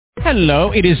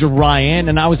Hello, it is Ryan,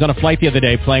 and I was on a flight the other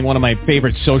day playing one of my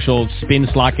favorite social spin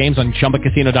slot games on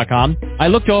ChumbaCasino.com. I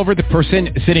looked over at the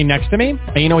person sitting next to me,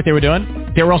 and you know what they were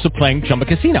doing? They were also playing Chumba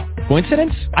Casino.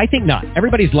 Coincidence? I think not.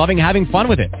 Everybody's loving having fun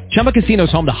with it. Chumba Casino is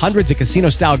home to hundreds of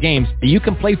casino-style games that you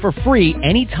can play for free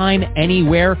anytime,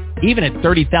 anywhere, even at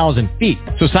 30,000 feet.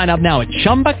 So sign up now at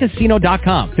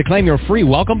ChumbaCasino.com to claim your free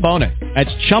welcome bonus.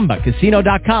 That's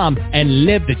ChumbaCasino.com and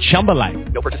live the Chumba life.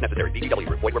 No purchase necessary. VGW.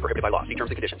 Void where prohibited by law. See terms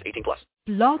and conditions. 18 plus.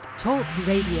 Blog Talk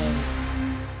Radio.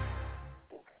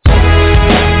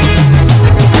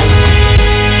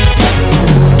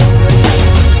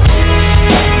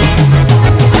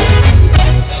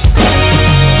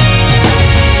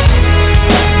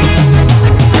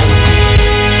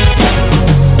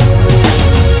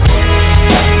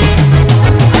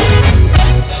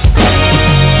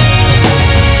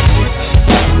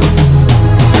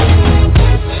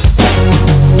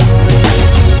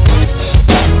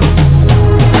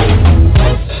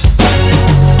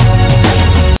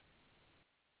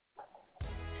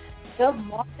 Good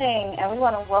morning, and we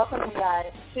want to welcome you guys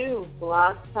to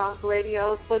Blog Talk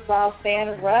Radio's Football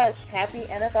Fan Rush. Happy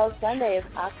NFL Sunday. It's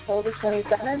October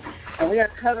 27th, and we are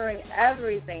covering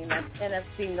everything that's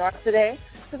NFC North today.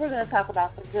 So we're going to talk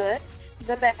about the good,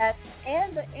 the bad,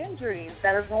 and the injuries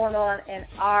that are going on in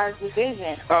our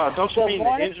division. Don't you mean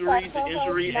the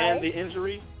injury, and the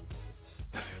injury?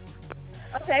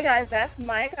 Okay, guys, that's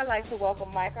Mike. I'd like to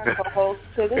welcome Mike, our co-host,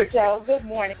 to the show. Good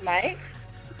morning, Mike.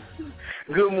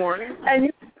 Good morning.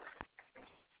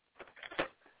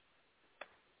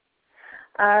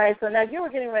 All right, so now you were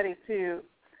getting ready to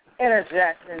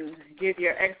interject and give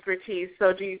your expertise.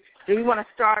 So do you want to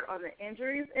start on the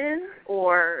injuries end,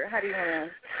 or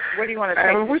where do you want to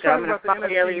take the show? If we're talking about the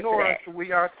NFC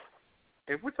North,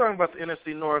 if we're talking about the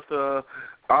NFC North,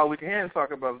 all we can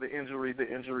talk about is the injury,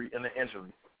 and the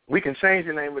injury. We can change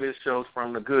the name of this show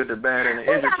from the good, the bad, and the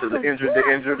injured to the injured, the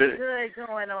injured. Good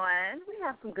going on. We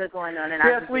have some good going on in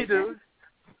our division. Yes, we do.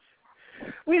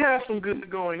 We have some good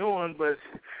going on, but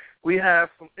we have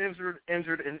some injured,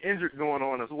 and injured going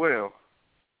on as well.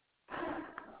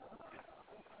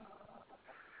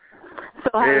 So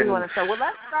how do you want to start? Well,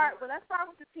 let's start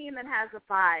with the team that has a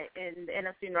bye in the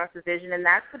NFC North Division, and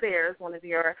that's the Bears, one of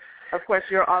your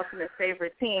ultimate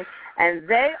favorite team. And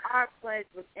they are plagued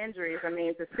with injuries. I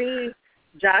mean, to see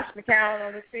Josh McCown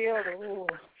on the field,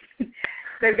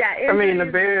 they've got injuries. I mean, the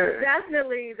Bears.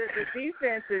 Definitely the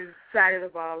defensive side of the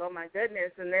ball, oh my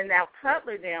goodness. And then now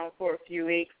Cutler down for a few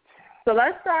weeks. So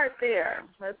let's start there.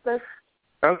 Let's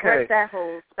break that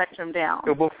whole spectrum down.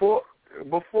 So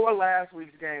before last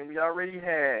week's game, we already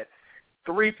had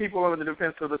 3 people on the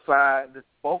defensive side,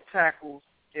 both tackles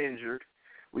injured.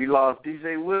 We lost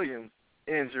DJ Williams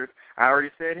injured. I already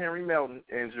said Henry Melton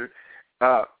injured.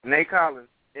 Nate Collins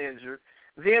injured.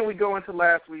 Then we go into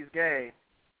last week's game,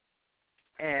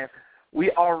 and we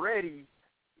already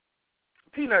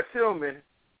Peanut Tillman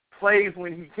plays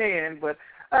when he can, but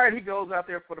all right, he goes out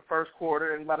there for the first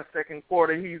quarter, and by the second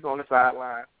quarter, he's on the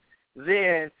sideline.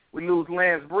 Then we lose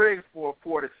Lance Briggs for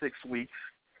 4 to 6 weeks.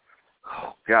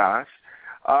 Oh, gosh.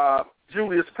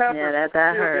 Julius Pepper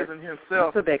still isn't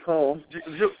himself. That's a big hole.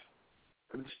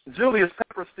 Julius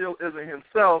Pepper still isn't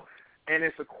himself, and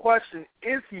it's a question,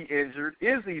 is he injured?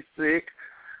 Is he sick?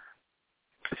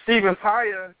 Stephen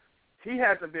Paya, he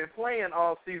hasn't been playing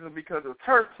all season because of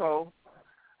turf toe.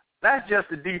 That's just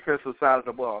the defensive side of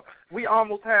the ball. We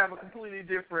almost have a completely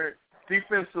different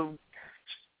defensive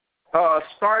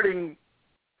starting.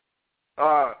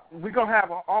 We're going to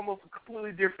have almost a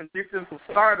completely different defensive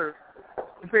starter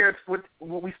compared to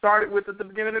what we started with at the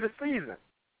beginning of the season.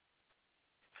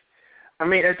 I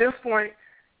mean, at this point,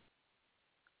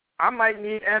 I might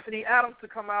need Anthony Adams to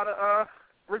come out of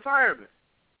retirement.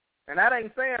 And that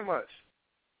ain't saying much.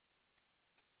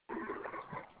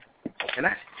 And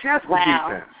that's just the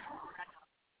defense.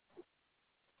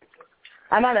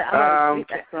 I'm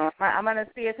gonna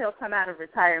see if he'll come out of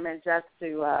retirement just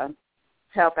to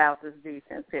help out this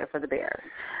defense here for the Bears.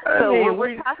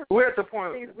 We're at the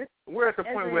point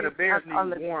where the Bears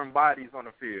need warm bodies on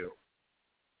the field.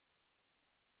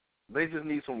 They just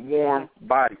need some warm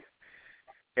bodies,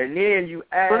 and then you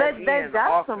add in the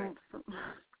offense.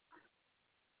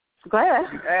 Go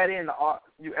ahead. You add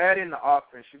in the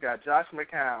offense. You got Josh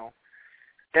McCown,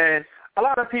 and a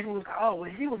lot of people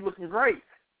was, he was looking great.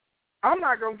 I'm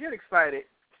not going to get excited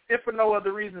if for no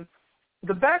other reason.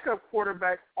 The backup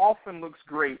quarterback often looks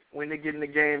great when they get in the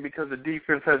game because the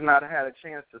defense has not had a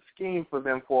chance to scheme for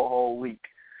them for a whole week.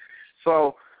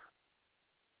 So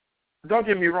don't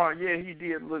get me wrong. Yeah, he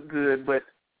did look good, but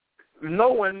no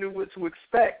one knew what to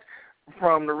expect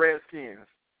from the Redskins.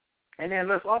 And then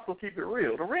let's also keep it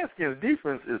real. The Redskins'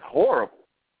 defense is horrible.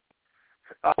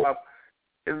 That's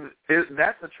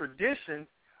a tradition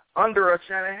under a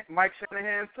Mike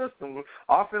Shanahan system.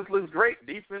 Offense looks great.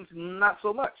 Defense, not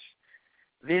so much.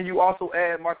 Then you also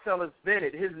add Martellus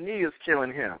Bennett. His knee is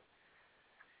killing him.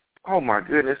 Oh, my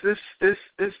goodness.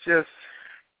 It's just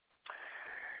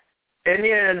 – and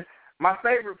then my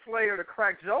favorite player to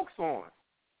crack jokes on,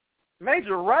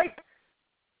 Major Wright,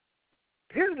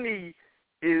 his knee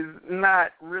is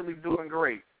not really doing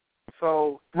great.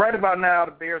 So right about now,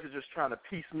 the Bears are just trying to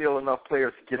piecemeal enough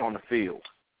players to get on the field.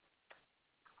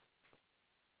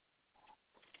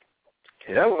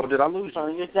 Hello, did I lose you? So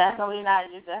you're definitely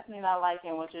not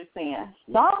liking what you're saying.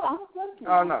 No, I'm listening.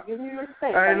 Oh, no. Give me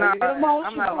respect. I'm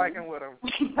not liking what I'm.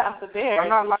 Not the Bears. I'm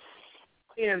not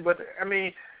liking, but I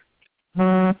mean,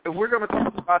 we're going to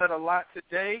talk about it a lot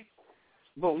today.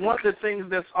 But one of the things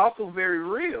that's also very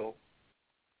real,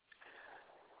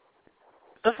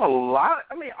 there's a lot.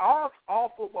 I mean, all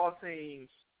football teams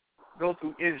go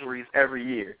through injuries every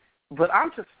year, but I'm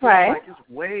just feeling like it's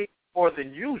way more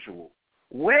than usual.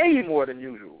 Way more than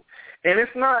usual. And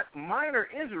it's not minor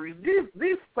injuries.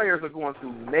 These players are going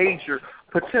through major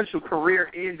potential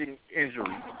career-ending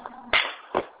injuries.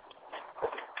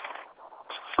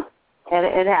 And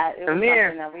it was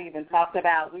something that we even talked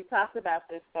about. We talked about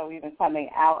this, so even coming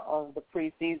out of the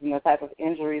preseason, the type of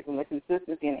injuries and the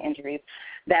consistency in injuries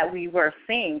that we were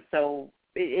seeing. So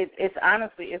it's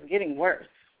honestly, it's getting worse.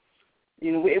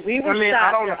 You know, we were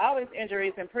shocked. There are always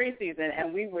injuries in preseason,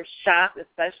 and we were shocked,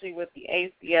 especially with the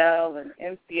ACL and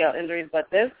MCL injuries. But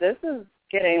this is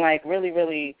getting, like, really,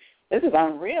 really, this is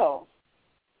unreal.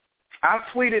 I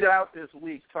tweeted out this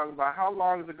week talking about how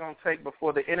long is it going to take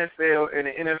before the NFL and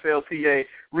the NFLPA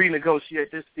renegotiate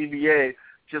this CBA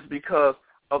just because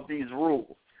of these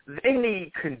rules. They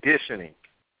need conditioning.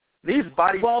 These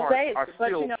body parts are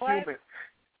still human.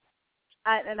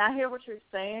 I hear what you're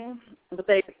saying, but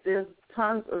there's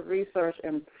tons of research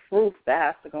and proof that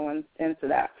has to go into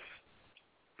that.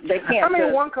 They can't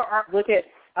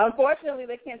unfortunately,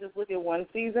 they can't just look at one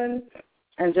season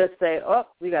and just say, oh,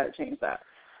 we got to change that.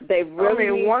 They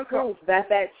really need proof that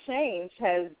change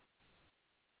has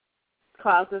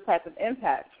caused this type of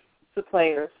impact to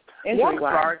players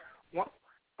injury-wise.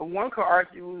 One could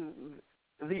argue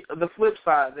the flip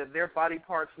side, that their body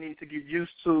parts need to get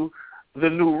used to the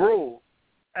new rule.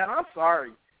 And I'm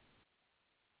sorry.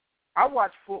 I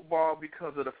watch football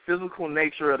because of the physical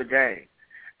nature of the game.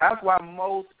 That's why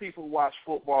most people watch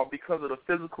football, because of the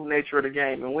physical nature of the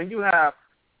game. And when you have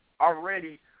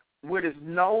already what is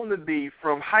known to be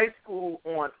from high school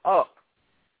on up,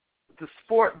 the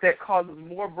sport that causes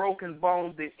more broken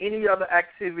bones than any other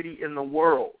activity in the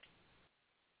world.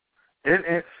 And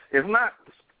it's not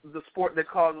the sport that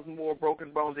causes more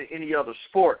broken bones than any other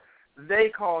sport. They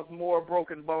cause more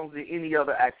broken bones than any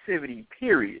other activity,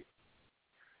 period.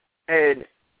 And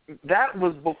that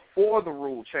was before the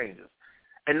rule changes.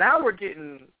 And now we're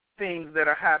getting things that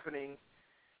are happening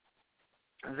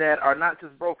that are not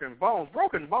just broken bones.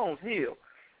 Broken bones heal.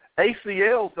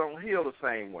 ACLs don't heal the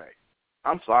same way.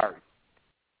 I'm sorry.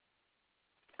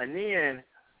 And then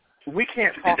we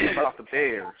can't talk about the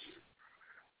Bears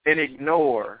and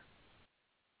ignore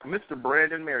Mr.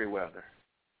 Brandon Merriweather.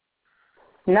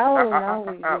 No,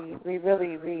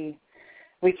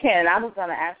 we can. I was going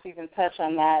to actually even touch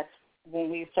on that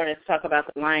when we started to talk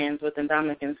about the Lions with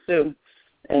Ndamukong Suh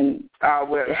and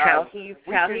how he's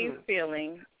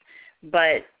feeling.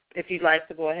 But if you'd like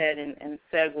to go ahead and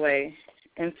segue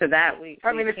into that, we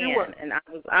can. And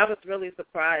I was really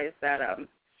surprised that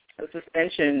the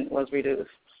suspension was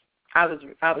reduced. I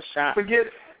was shocked. Forget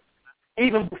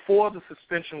even before the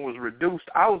suspension was reduced,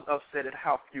 I was upset at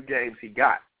how few games he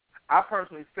got. I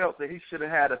personally felt that he should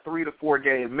have had a 3 to 4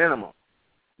 game minimum.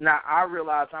 Now, I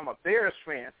realize I'm a Bears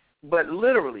fan, but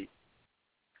literally,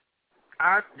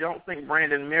 I don't think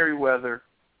Brandon Merriweather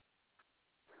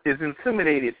is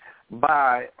intimidated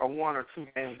by a 1 or 2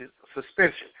 game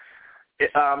suspension.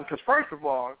 Because first of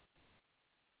all,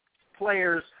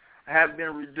 players have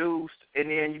been reduced, and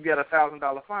then you get a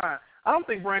 $1,000 fine. I don't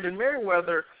think Brandon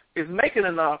Merriweather is making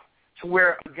enough to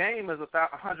where a game is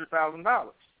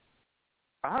 $100,000.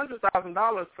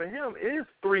 $100,000 for him is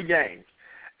 3 games.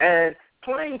 And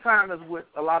playing time is what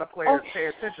a lot of players pay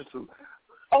attention to.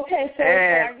 Okay, so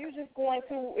are you just going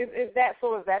to, is that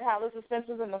how the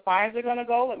suspensions and the fines are going to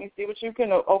go? Let me see what you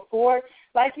can afford.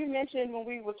 Like you mentioned when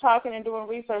we were talking and doing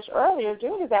research earlier,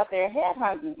 dude is out there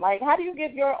headhunting. Like, how do you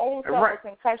give your own self a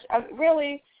concussion?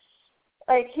 Really,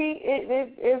 like,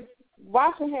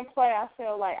 watching him play, I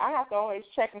feel like I have to always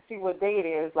check and see what day it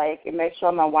is, like, and make sure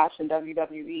I'm not watching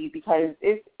WWE because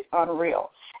it's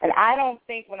unreal. And I don't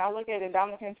think when I look at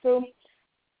Dominican too,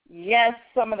 yes,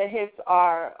 some of the hits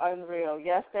are unreal.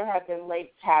 Yes, there have been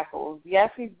late tackles. Yes,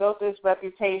 he's built this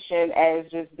reputation as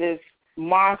just this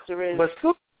monstrous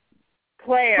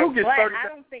player. Who gets but 30 I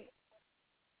don't think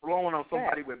blowing on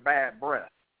somebody with bad breath?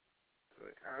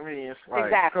 I mean, it's like,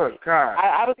 exactly. Good God.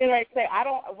 I was going to say,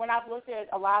 when I've looked at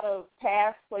a lot of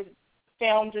past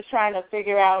film, just trying to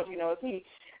figure out,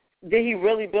 did he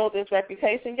really build this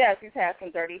reputation? Yes, he's had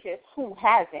some dirty hits. Who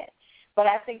hasn't? But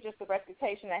I think just the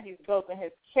reputation that he's built and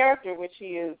his character, which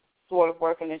he is sort of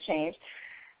working to change,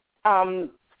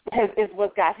 is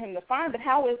what got him to find. But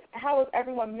how is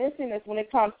everyone missing this when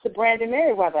it comes to Brandon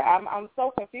Merriweather? I'm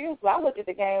so confused. I look at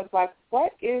the game, it's like,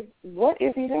 what is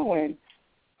he doing?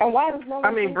 And why does no one?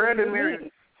 I mean, Brandon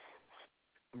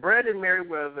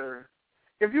Merriweather.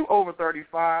 If you're over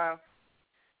 35,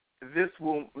 this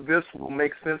will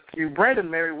make sense to you. Brandon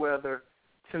Merriweather,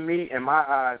 to me, in my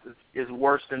eyes, is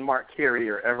worse than Mark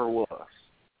Carrier ever was.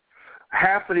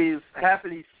 Half of these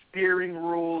spearing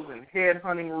rules and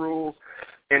headhunting rules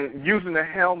and using the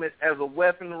helmet as a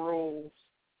weapon rules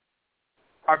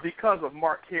are because of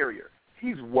Mark Carrier.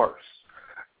 He's worse.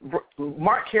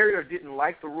 Mark Carrier didn't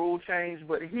like the rule change,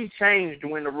 but he changed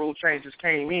when the rule changes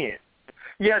came in.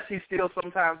 Yes, he still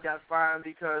sometimes got fined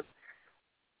because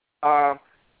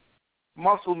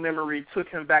muscle memory took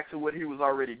him back to what he was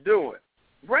already doing.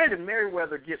 Brandon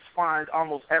Merriweather gets fined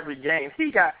almost every game.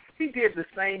 He did the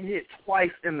same hit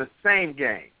twice in the same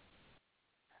game.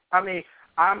 I mean,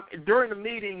 during the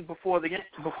meeting before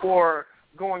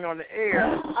going on the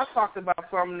air, I talked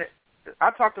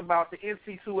about the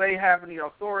NC2A having the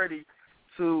authority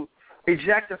to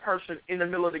eject a person in the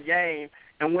middle of the game,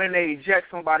 and when they eject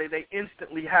somebody, they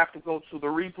instantly have to go to the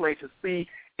replay to see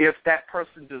if that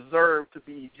person deserved to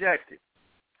be ejected.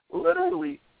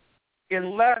 Literally,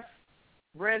 unless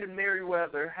Brandon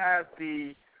Merriweather has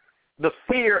the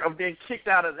fear of being kicked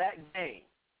out of that game,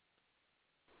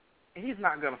 he's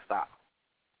not going to stop.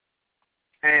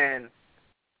 And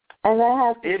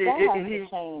that has to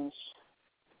change.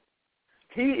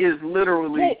 He is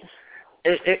literally,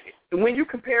 when you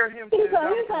compare him to... He's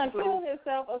going to kill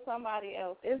himself or somebody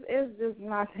else. It's just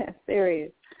not that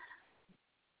serious.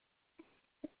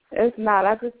 It's not.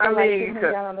 I just feel like him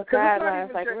down on the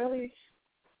sidelines. Like, really?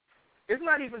 It's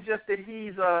not even just that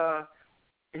he's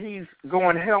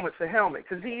going helmet to helmet,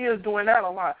 because he is doing that a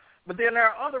lot. But then there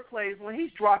are other plays when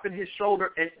he's dropping his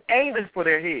shoulder and aiming for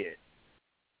their head.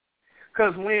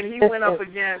 Because when he went up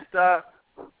against...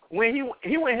 When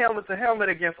he went helmet to helmet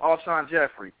against Alshon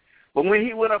Jeffrey, but when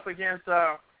he went up against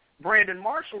Brandon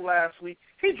Marshall last week,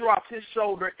 he dropped his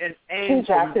shoulder and aimed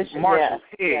for Marshall's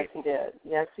head. Yes, he did.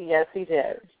 Yes, he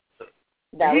did.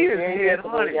 He is head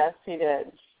hunting. Yes, he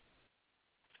did.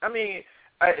 I mean,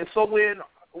 so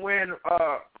when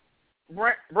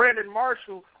Brandon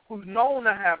Marshall, who's known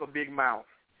to have a big mouth,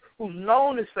 who's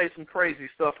known to say some crazy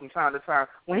stuff from time to time,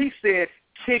 when he said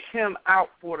kick him out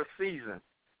for the season,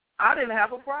 I didn't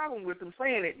have a problem with him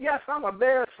saying it. Yes, I'm a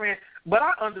Bears fan, but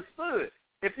I understood.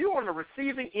 If you're on the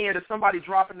receiving end of somebody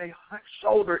dropping their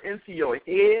shoulder into your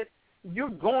head, you're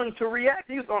going to react.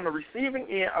 He's on the receiving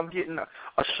end of getting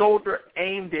a shoulder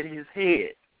aimed at his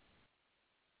head.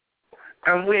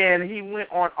 And when he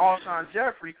went on Alshon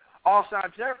Jeffrey,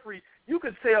 you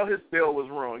could tell his bell was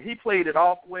wrong. He played it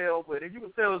off well, but you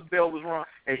could tell his bell was wrong,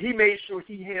 and he made sure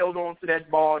he held on to that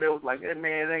ball. That was like, hey,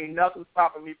 man, there ain't nothing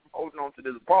stopping me from holding on to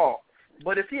this ball.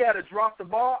 But if he had to drop the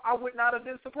ball, I would not have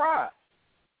been surprised.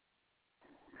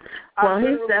 Well,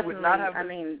 he's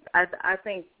definitely, I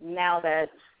think now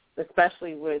that,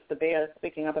 especially with the Bears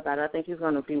speaking up about it, I think he's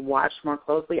going to be watched more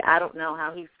closely. I don't know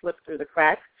how he slipped through the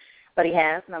cracks, but he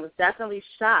has, and I was definitely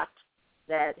shocked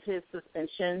that his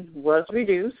suspension was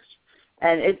reduced.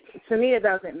 And to me, it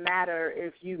doesn't matter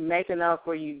if you make enough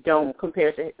or you don't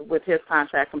with his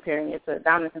contract, comparing it to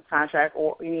Dominican's contract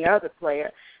or any other player.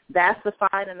 That's the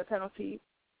fine and the penalty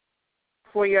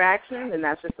for your actions, and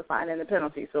that's just the fine and the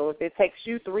penalty. So if it takes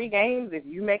you 3 games, if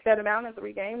you make that amount in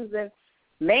 3 games, then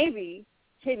maybe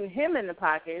hitting him in the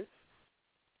pockets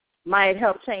might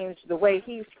help change the way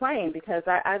he's playing, because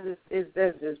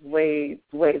there's just way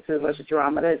too much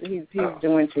drama. He's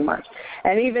doing too much.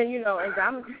 And even, in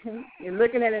Dominican, you're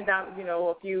looking at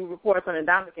a few reports on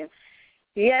Dominican,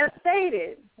 he has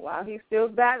stated, while he's still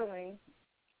battling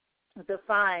the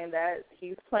fine, that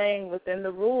he's playing within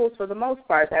the rules for the most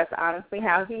part. That's honestly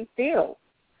how he feels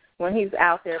when he's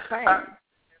out there playing.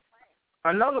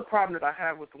 Another problem that I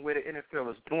have with the way the NFL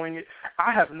is doing it,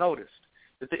 I have noticed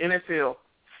that the NFL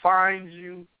fines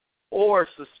you or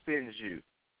suspend you.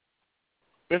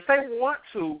 If they want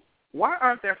to, why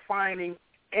aren't they fining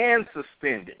and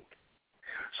suspending?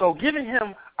 So giving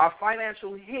him a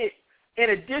financial hit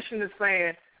in addition to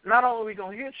saying, not only are we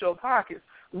going to hit your pockets,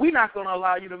 we're not going to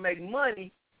allow you to make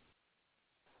money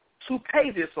to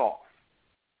pay this off.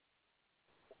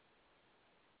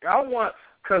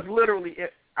 Because literally,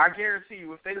 I guarantee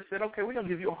you, if they just said, okay, we're going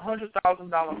to give you a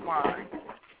 $100,000 fine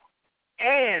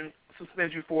and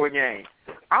suspend you for a game,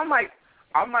 I might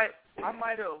have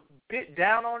bit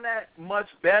down on that much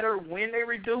better when they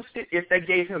reduced it if they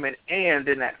gave him an and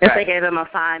in that. If they gave him a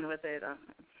fine with it.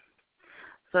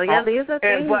 So yeah, these are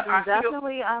things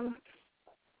definitely. I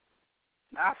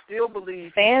still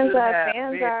believe fans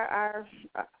are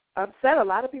upset. A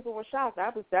lot of people were shocked. I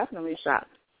was definitely shocked.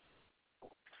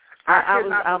 I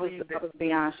was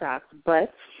beyond shocked,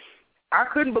 but I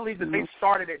couldn't believe that they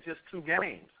started at just 2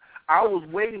 games. I was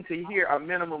waiting to hear a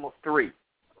minimum of 3.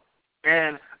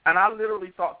 And I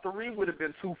literally thought 3 would have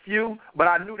been too few, but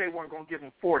I knew they weren't going to give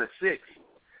them 4 to 6.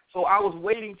 So I was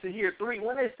waiting to hear 3.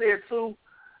 When they said 2,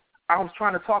 I was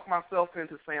trying to talk myself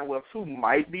into saying, well, 2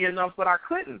 might be enough, but I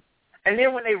couldn't. And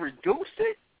then when they reduced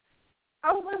it,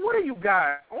 I was like, what are you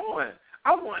guys on?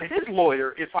 I want his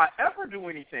lawyer if I ever do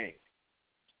anything.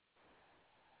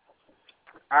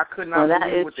 I could not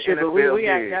believe what the NFL we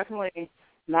are definitely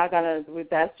not going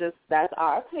to, that's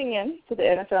our opinion to the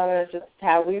NFL. It's just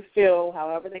how we feel.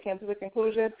 However they came to the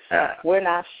conclusion, we're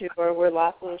not sure. We're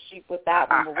lost little sheep with that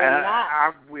one. But we're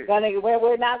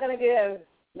not going to give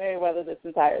Merriweather this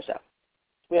entire show.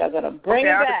 We are going to bring it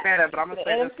back. I understand that, but I'm going to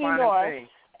say this final thing.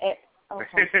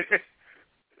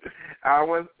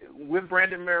 With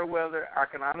Brandon Merriweather, I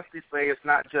can honestly say it's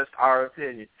not just our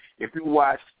opinion. If you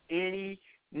watched any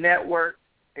network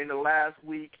in the last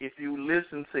week, if you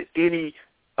listen to any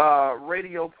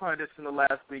radio pundits in the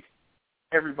last week,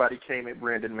 everybody came at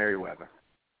Brandon Merriweather.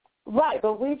 Right,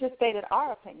 but we just stated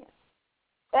our opinion.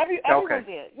 Everyone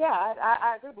did. Yeah,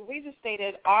 I agree, but we just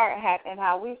stated our hat and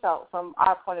how we felt from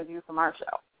our point of view from our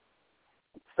show.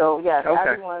 So, yes,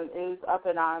 everyone is up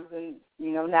in arms, and,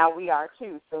 now we are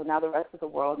too. So now the rest of the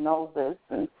world knows this,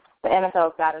 and the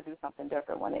NFL's got to do something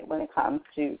different when it comes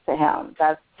to him.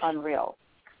 That's unreal.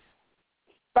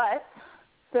 But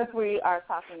since we are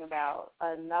talking about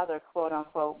another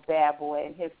quote-unquote bad boy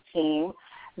and his team,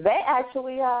 they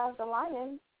actually, the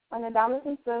Lions and the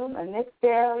Dominican Sue and Nick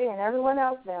Barely and everyone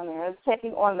else down there is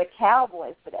taking on the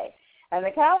Cowboys today. And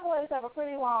the Cowboys have a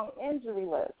pretty long injury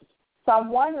list. So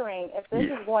I'm wondering if this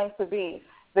is going to be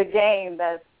the game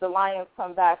that the Lions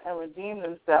come back and redeem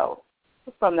themselves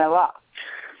from their loss.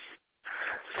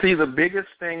 See, the biggest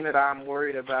thing that I'm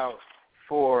worried about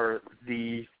for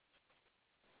the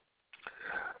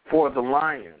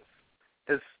Lions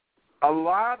is a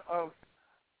lot of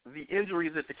the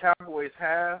injuries that the Cowboys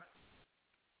have,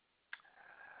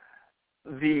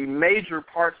 the major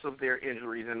parts of their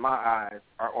injuries, in my eyes,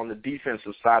 are on the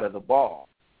defensive side of the ball.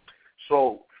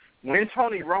 So when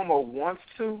Tony Romo wants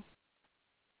to,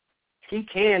 he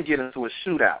can get into a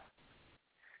shootout.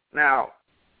 Now,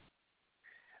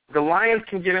 the Lions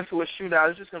can get into a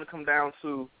shootout. It's just going to come down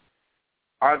to,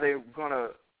 are they going to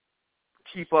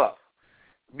keep up?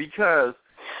 Because,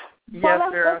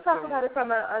 let's talk about it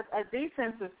from a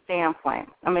defensive standpoint.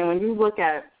 I mean, when you look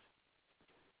at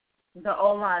the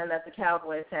O-line that the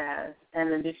Cowboys have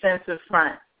and the defensive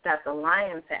front that the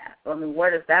Lions have, I mean,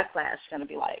 what is that clash going to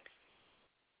be like?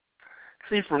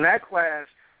 See, from that clash,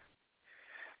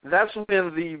 that's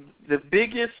when the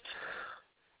biggest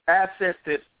asset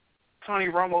that Tony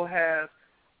Romo has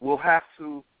will have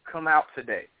to come out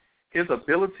today. His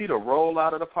ability to roll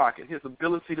out of the pocket, his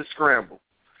ability to scramble.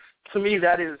 To me,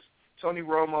 that is Tony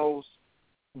Romo's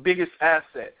biggest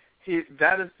asset.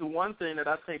 That is the one thing that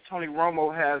I think Tony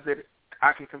Romo has that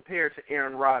I can compare to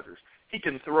Aaron Rodgers. He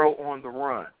can throw on the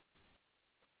run.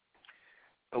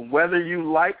 Whether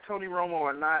you like Tony Romo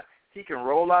or not, he can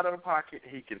roll out of the pocket.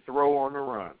 He can throw on the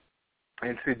run.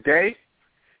 And today,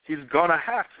 he's going to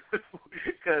have to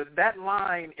because that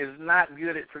line is not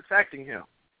good at protecting him.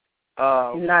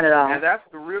 Not at all. And that's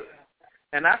the real.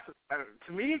 And that's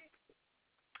to me,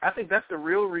 I think that's the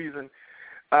real reason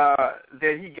that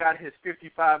he got his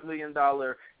 $55 million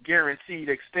guaranteed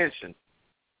extension.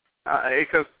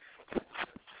 Because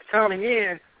coming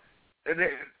in,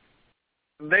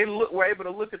 they were able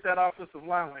to look at that offensive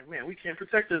line like, man, we can't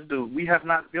protect this dude. We have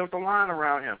not built a line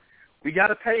around him. We got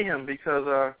to pay him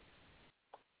because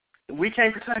we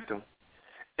can't protect him.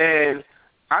 And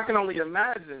I can only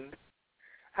imagine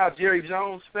how Jerry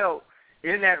Jones felt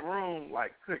in that room,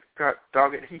 like, God,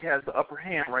 dog it, he has the upper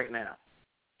hand right now.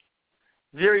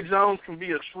 Jerry Jones can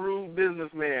be a shrewd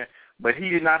businessman, but he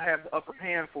did not have the upper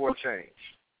hand for a change.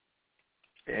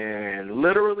 And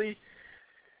literally,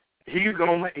 he's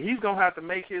gonna have to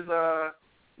make his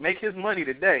money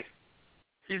today.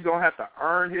 He's gonna have to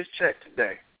earn his check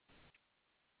today.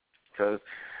 Because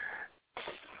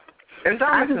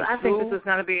I think this is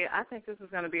going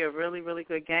to be a really, really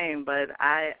good game. But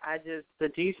the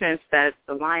defense that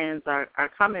the Lions are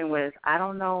coming with, I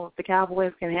don't know if the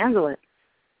Cowboys can handle it.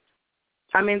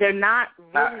 I mean, they're not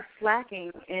really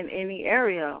slacking in any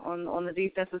area on the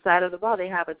defensive side of the ball. They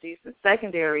have a decent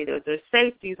secondary. Their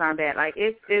safeties aren't bad. Like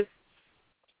it's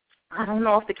I don't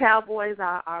know if the Cowboys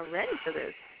are ready for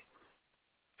this.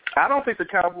 I don't think the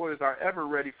Cowboys are ever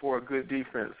ready for a good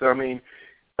defense. I mean,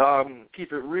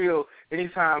 keep it real.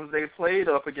 Anytime they played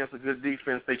up against a good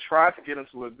defense, they tried to get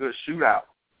into a good shootout.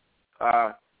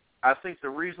 I think the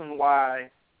reason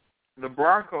why the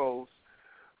Broncos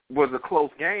was a close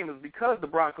game is because the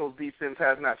Broncos defense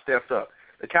has not stepped up.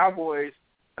 The Cowboys'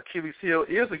 Achilles heel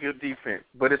is a good defense,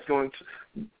 but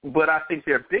I think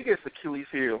their biggest Achilles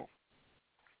heel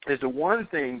is the one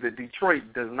thing that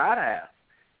Detroit does not have.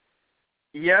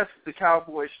 Yes, the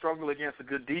Cowboys struggle against a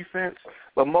good defense,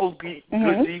 but most good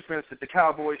defense that the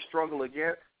Cowboys struggle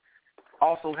against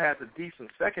also has a decent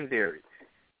secondary.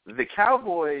 The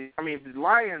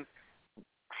Lions,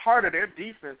 part of their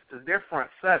defense is their front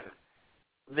seven.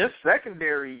 This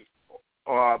secondary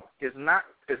is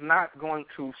not going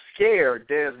to scare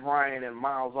Dez Bryant and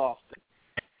Miles Austin.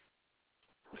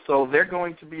 So they're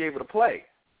going to be able to play.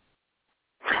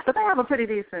 But they have a pretty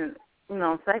decent,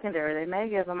 secondary. They may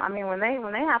give them. I mean, when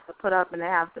they have to put up and they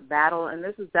have to battle, and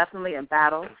this is definitely a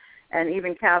battle. And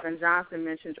even Calvin Johnson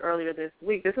mentioned earlier this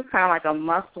week, this is kind of like a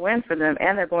must-win for them,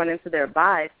 and they're going into their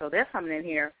bye, so they're coming in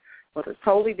here with a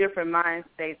totally different mind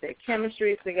state. Their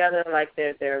chemistry is together, like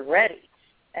they're ready.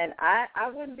 And I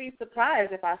wouldn't be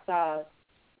surprised if I saw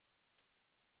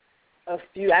a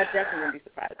few. I definitely wouldn't be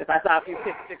surprised if I saw a few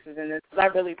pick sixes in this, because I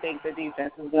really think the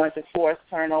defense is going to force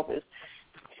turnovers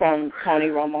from Tony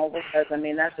Romo, because,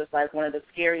 that's just like one of the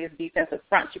scariest defensive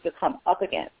fronts you could come up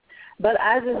against. But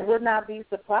I just would not be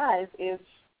surprised if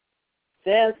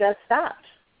Dez got stopped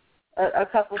a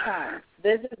couple times.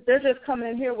 They're just coming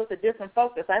in here with a different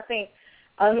focus. I think,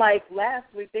 unlike last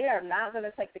week, they are not going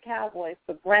to take the Cowboys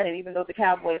for granted, even though the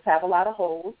Cowboys have a lot of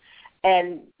holes.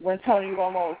 And when Tony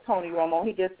Romo is Tony Romo,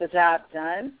 he gets the job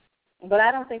done. But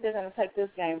I don't think they're going to take this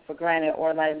game for granted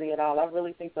or lightly at all. I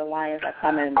really think the Lions are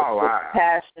coming with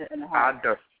passion and heart.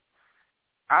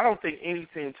 I don't think any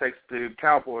team takes the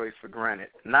Cowboys for granted,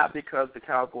 not because the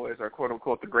Cowboys are,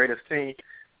 quote-unquote, the greatest team,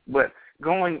 but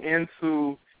going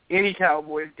into any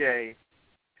Cowboys game,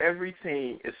 every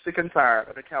team is sick and tired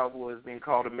of the Cowboys being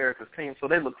called America's team, so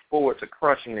they look forward to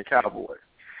crushing the Cowboys.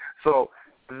 So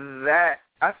that,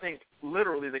 I think,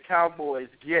 literally the Cowboys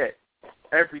get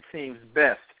every team's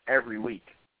best every week.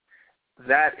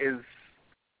 That is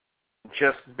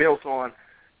just built on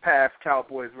past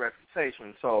Cowboys'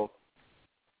 reputation. So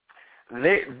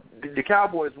the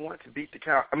Cowboys want to beat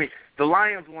the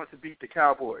Lions want to beat the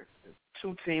Cowboys.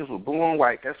 Two teams with blue and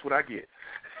white. That's what I get.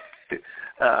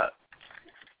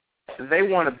 They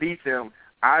want to beat them.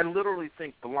 I literally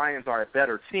think the Lions are a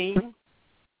better team.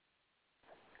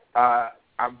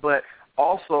 But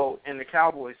also in the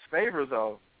Cowboys' favor,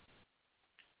 though,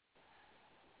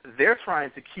 they're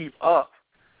trying to keep up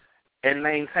and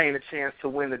maintain a chance to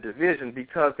win the division,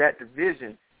 because that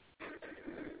division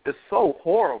is so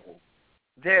horrible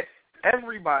that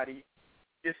everybody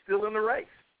is still in the race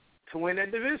to win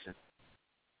that division.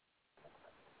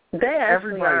 They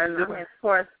actually are. Of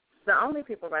course, the only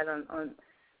people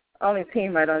only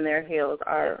team right on their heels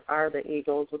are the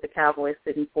Eagles, with the Cowboys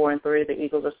sitting 4-3. The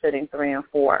Eagles are sitting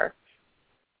 3-4.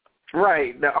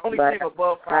 Right. The only team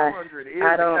above 500 is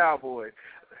the Cowboys.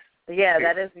 Yeah,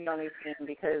 that is the only team,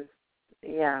 because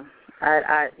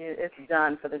it's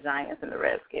done for the Giants and the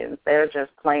Redskins. They're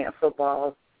just playing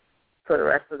football for the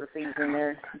rest of the season.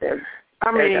 They're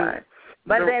done.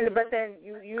 But then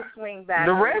you swing back.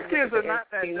 The Redskins are not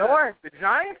that done. The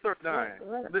Giants are done.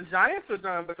 The Giants are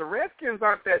done, but the Redskins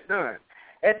aren't that done.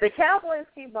 If the Cowboys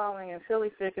keep balling and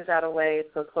Philly figures out a way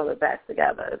to pull it back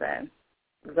together, then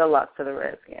good luck to the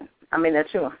Redskins. They're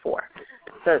 2-4, so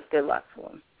it's good luck to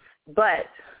them. But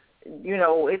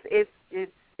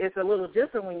it's a little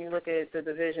different when you look at the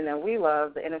division that we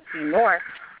love, the NFC North.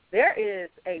 There is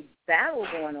a battle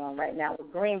going on right now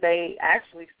with Green Bay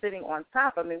actually sitting on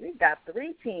top. We've got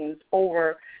 3 teams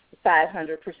over the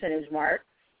 500 percentage mark,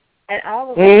 and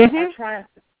all of them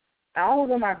all of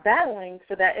them are battling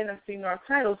for that NFC North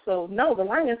title. So no, the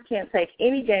Lions can't take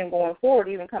any game going forward,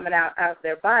 even coming out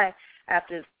their bye,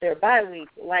 after their bye week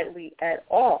lightly at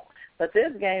all. But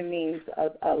this game means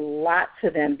a lot to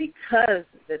them because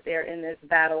that they're in this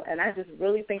battle, and I just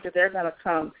really think that they're going to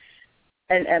come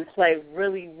and play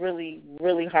really, really,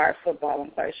 really hard football.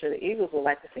 I'm quite sure the Eagles would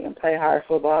like to see them play hard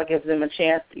football. It gives them a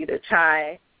chance to either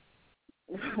tie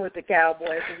with the Cowboys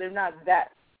because they're not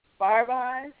that far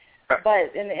behind.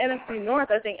 But in the NFC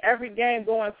North, I think every game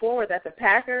going forward that the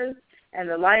Packers and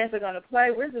the Lions are going to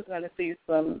play, we're just going to see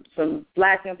some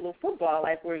black and blue football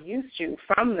like we're used to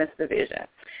from this division.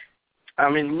 I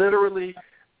mean, literally,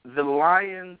 the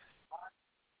Lions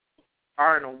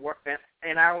are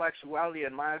in our actuality,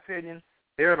 in my opinion,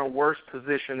 they're in a worse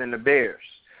position than the Bears.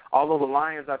 Although the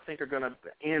Lions, I think, are going to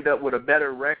end up with a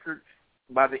better record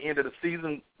by the end of the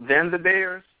season than the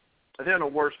Bears, they're in a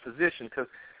worse position because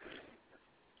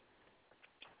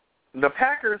the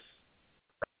Packers,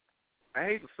 I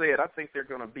hate to say it, I think they're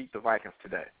going to beat the Vikings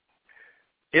today.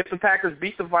 If the Packers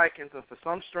beat the Vikings and for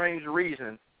some strange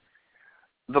reason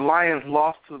the Lions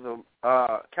lost to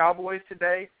the Cowboys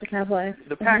today,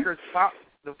 the Packers'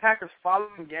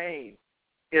 following game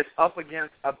is up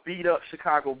against a beat-up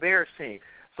Chicago Bears team.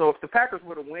 So if the Packers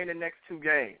were to win the next two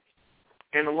games,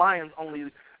 and the Lions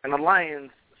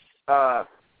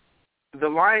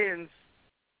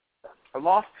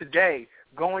lost today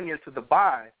going into the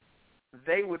bye,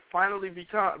 there would finally be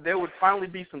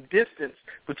some distance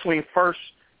between first,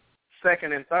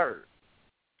 second, and third,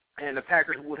 and the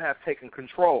Packers would have taken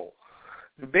control.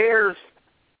 The Bears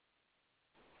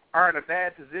are in a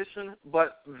bad position,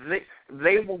 but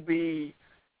they will be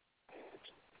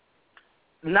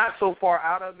not so far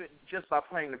out of it just by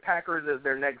playing the Packers as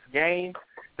their next game.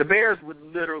 The Bears would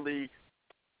literally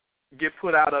get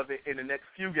put out of it in the next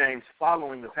few games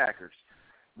following the Packers.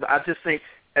 I just think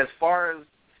as far as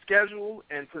schedule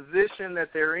and position that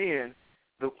they're in,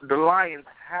 the Lions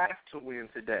have to win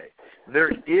today.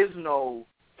 There is no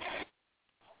 –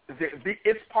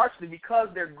 it's partially because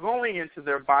they're going into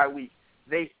their bye week.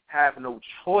 They have no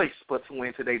choice but to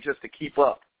win today just to keep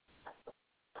up.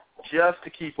 Just to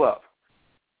keep up.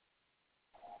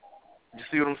 You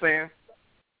see what I'm saying?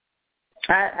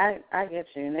 I get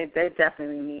you. And they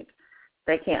definitely need –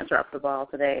 they can't drop the ball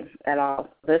today at all.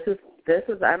 This is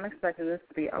I'm expecting this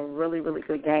to be a really, really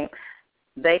good game.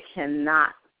 They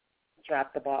cannot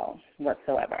drop the ball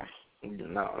whatsoever.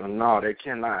 No, they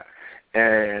cannot.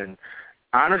 And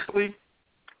honestly,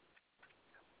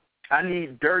 I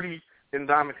need dirty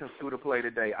Ndamukong Suh to play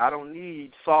today. I don't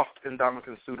need soft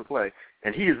Ndamukong Suh to play.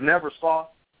 And he is never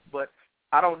soft, but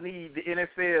I don't need the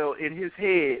NFL in his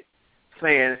head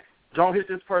saying, don't hit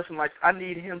this person like I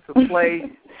need him to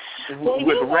play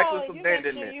with reckless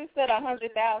abandonment. You set $100,000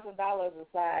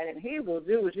 aside, and he will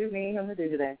do what you need him to do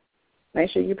today.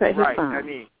 Make sure you pay his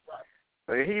fine.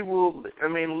 Right. He will.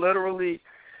 Literally,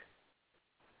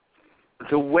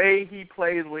 the way he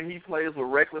plays when he plays with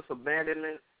reckless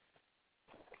abandonment,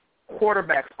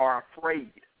 quarterbacks are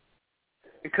afraid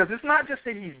because it's not just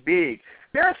that he's big.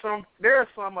 There are some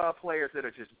players that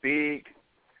are just big,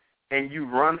 and you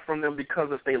run from them because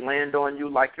if they land on you,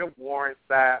 like your Warren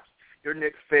Sapp, your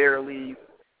Nick Fairley,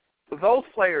 those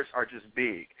players are just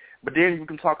big. But then you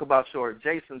can talk about your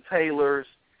Jason Taylors,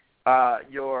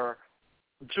 your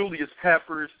Julius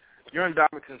Peppers, your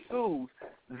Ndamukong Suhs.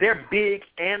 They're big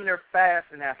and they're fast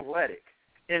and athletic.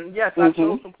 And, yes, I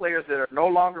chose some players that are no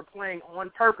longer playing on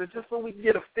purpose just so we can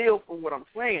get a feel for what I'm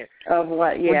saying. Of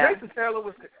what, yeah. When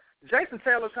Jason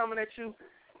Taylor coming at you,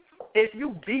 if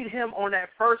you beat him on that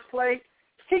first play,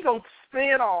 he going to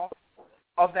spin off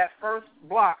of that first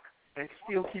block and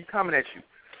still keep coming at you.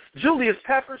 Julius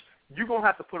Peppers, you're going to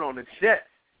have to put on the jet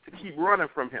to keep running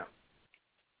from him.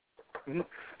 And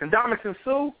Ndamukong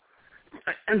Suh,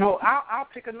 I'll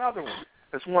pick another one.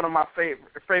 It's one of my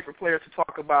favorite players to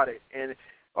talk about it. And,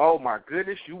 oh, my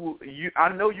goodness, I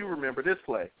know you remember this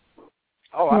play.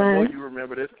 Oh, I know you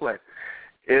remember this play.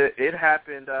 It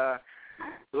happened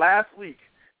last week.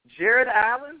 Jared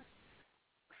Allen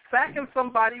sacking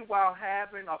somebody while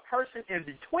having a person in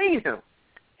between him.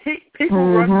 People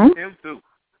run to him too.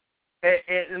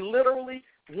 And literally,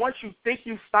 once you think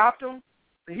you stopped him,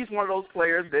 he's one of those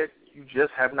players that you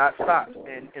just have not stopped.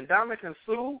 And Ndamukong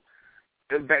Suh,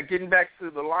 getting back to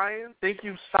the Lions, think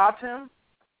you stopped him,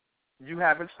 you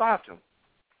haven't stopped him.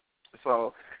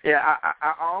 So, yeah,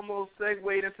 I almost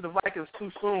segued into the Vikings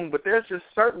too soon, but there's just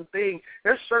certain things,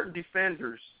 there's certain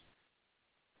defenders,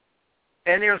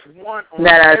 and there's one on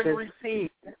every team.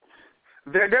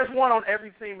 There's one on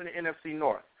every team in the NFC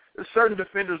North. There's certain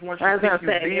defenders once you think you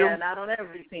beat them. Not on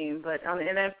every team, but on the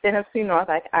NFC North,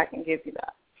 I can give you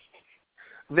that.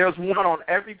 There's one on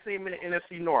every team in the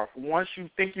NFC North. Once you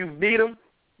think you beat them,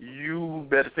 you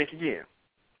better think again.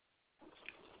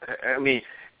 I mean,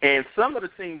 and some of the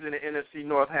teams in the NFC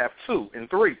North have 2 and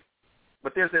 3,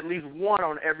 but there's at least 1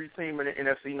 on every team in the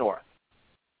NFC North.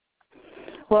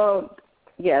 Well,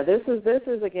 yeah, this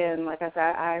is again, like I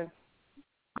said, I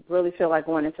really feel like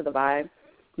going into the bye,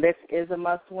 this is a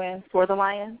must-win for the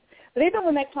Lions. But even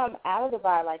when they come out of the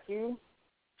bye, like you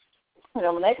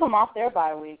know, when they come off their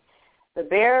bye week, the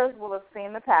Bears will have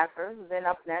seen the Packers. Then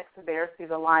up next, the Bears see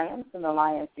the Lions, and the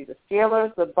Lions see the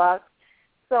Steelers, the Bucs.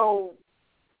 So,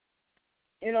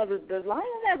 you know, the Lions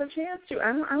have a chance to.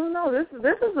 I don't know. This is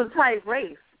a tight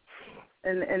race.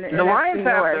 In the Lions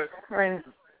have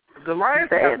the Lions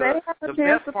have the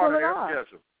best part of their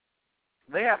schedule.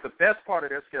 They have the best part of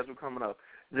their schedule coming up.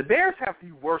 The Bears have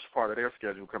the worst part of their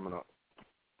schedule coming up.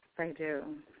 They do.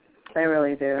 They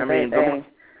really do. I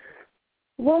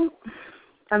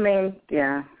mean,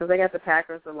 yeah, because they got the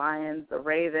Packers, the Lions, the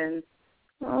Ravens.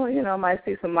 Oh, you know, might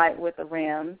see some light with the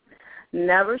Rams.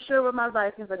 Never sure what my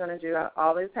Vikings are going to do. I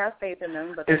always have faith in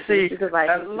them, but they see the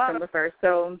Vikings December 1st.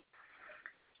 So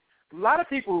a lot of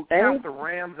people count the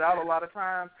Rams out a lot of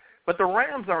times, but the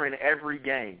Rams are in every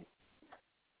game.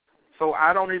 So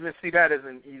I don't even see that as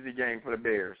an easy game for the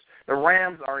Bears. The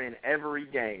Rams are in every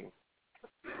game.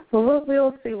 Well,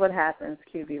 we'll see what happens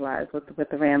QB-wise with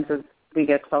the Rams as we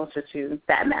get closer to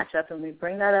that matchup, and we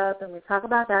bring that up and we talk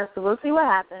about that. So we'll see what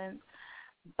happens.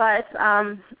 But,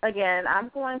 again,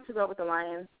 I'm going to go with the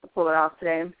Lions to pull it off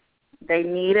today. They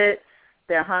need it.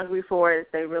 They're hungry for it.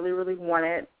 They really, really want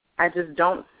it. I just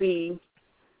don't see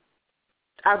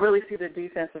 – I really see the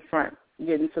defensive front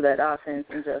getting to that offense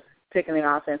and just picking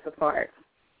the offense apart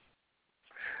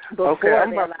before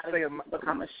I'm about to say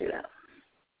become a shootout.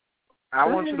 I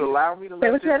want you to allow me to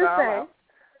let this out.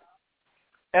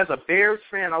 As a Bears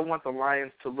fan, I want the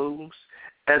Lions to lose.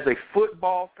 As a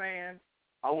football fan,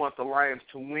 I want the Lions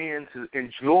to win, to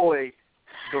enjoy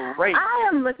the race. I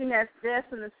am looking at this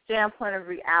from the standpoint of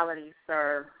reality,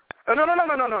 sir. No.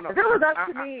 If it was up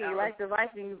to me, like the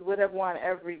Vikings would have won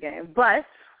every game. But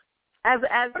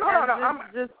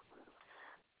just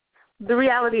the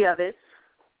reality of it.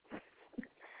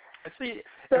 See,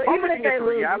 so even if they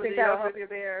lose, you think that'll help your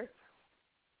Bears?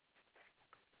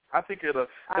 I think it'll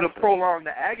prolong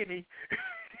the agony.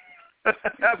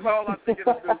 That's all I think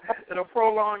it'll do. It'll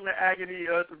prolong the agony.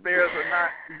 The Bears are not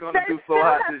going to do so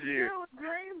hot this year. They still have to deal with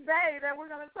Green Bay that we're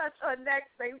going to touch on next.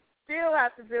 They still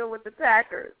have to deal with the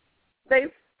Packers. They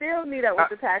still meet up with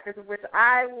the Packers, which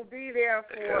I will be there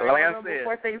for. Like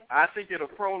I said, I think it'll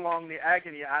prolong the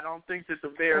agony. I don't think that the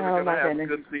Bears are going to have a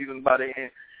good season by the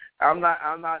end. I'm not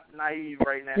naive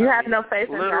right now. You have no faith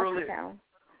in Josh McCown.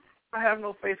 I have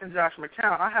no faith in Josh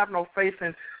McCown. I have no faith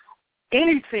in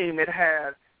any team that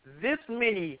has this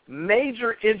many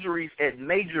major injuries at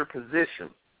major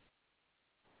positions.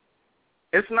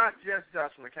 It's not just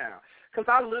Josh McCown. Because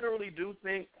I literally do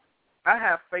think, I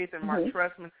have faith in Mark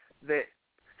Trestman that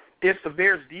if the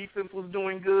Bears' defense was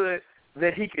doing good,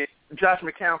 that Josh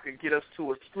McCown could get us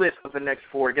to a split of the next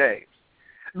 4 games.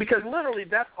 Because literally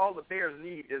that's all the Bears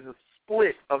need is a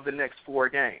split of the next 4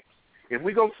 games. If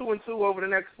we go 2-2 over the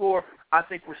next 4, I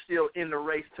think we're still in the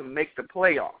race to make the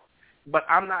playoff. But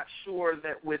I'm not sure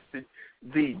that with the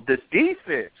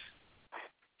defense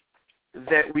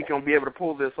that we can be able to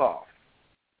pull this off.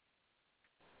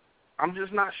 I'm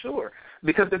just not sure.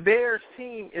 Because the Bears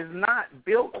team is not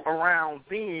built around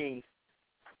being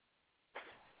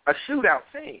a shootout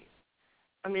team.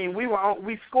 I mean,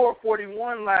 we scored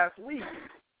 41 last week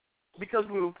because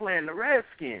we were playing the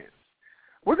Redskins.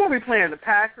 We're going to be playing the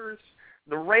Packers,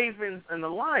 the Ravens, and the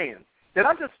Lions. Did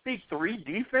I just speak 3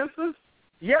 defenses?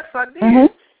 Yes, I did.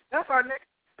 Mm-hmm. That's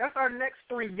our next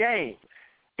 3 games.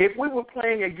 If we were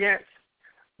playing against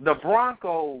the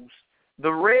Broncos,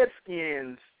 the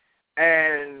Redskins,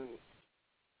 and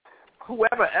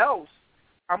whoever else,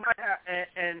 I might have,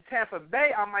 and Tampa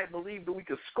Bay, I might believe that we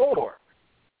could score.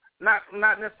 Not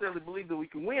necessarily believe that we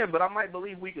can win, but I might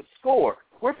believe we could score.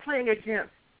 We're playing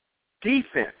against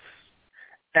defense.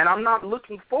 And I'm not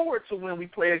looking forward to when we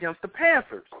play against the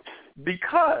Panthers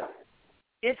because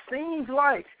it seems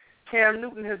like Cam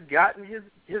Newton has gotten his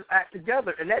act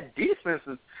together, and that defense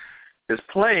is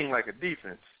playing like a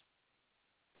defense.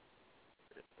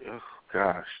 Oh,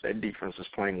 gosh, that defense is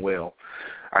playing well.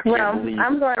 I can't believe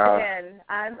I'm going again.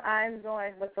 I'm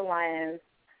going with the Lions.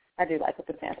 I do like what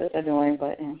the Panthers are doing,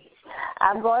 but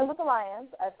I'm going with the Lions.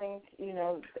 I think, you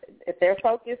know, if they're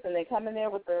focused and they come in there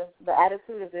with the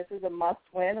attitude of this is a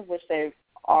must-win, which they've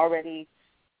already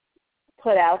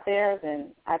put out there, then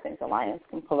I think the Lions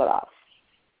can pull it off.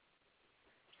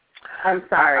 I'm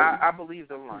sorry. I believe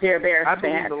the Lions. Dear Bears I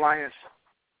believe the Lions.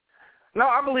 No,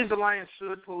 I believe the Lions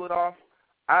should pull it off.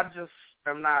 I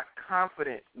am not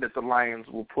confident that the Lions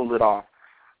will pull it off.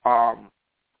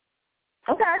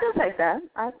 Okay, I can take that.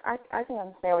 I can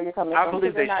understand where you're coming from. I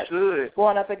believe they should.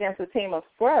 Going up against a team of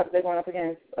scrubs, they're going up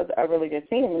against a really good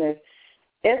team. And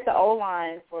if the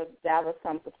O-line for Dallas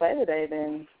comes to play today,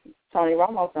 then Tony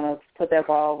Romo's going to put that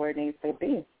ball where it needs to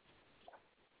be.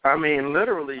 I mean,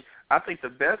 literally, I think the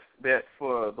best bet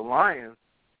for the Lions,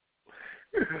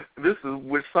 this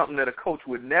is something that a coach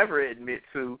would never admit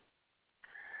to,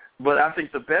 but I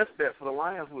think the best bet for the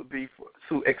Lions would be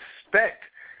to expect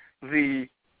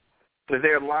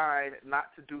their line not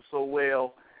to do so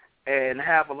well and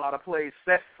have a lot of plays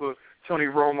set for Tony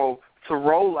Romo to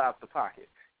roll out the pocket,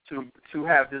 to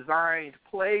have designed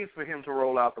plays for him to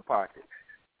roll out the pocket.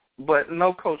 But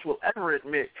no coach will ever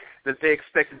admit that they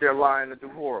expected their line to do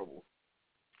horrible.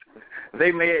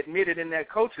 They may admit it in that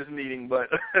coaches meeting, but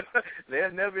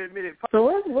they'll never admit it.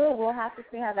 So we'll have to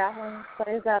see how that one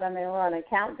plays out. I mean, we're on a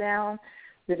countdown.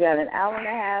 We've got an hour and a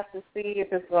half to see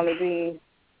if it's going to be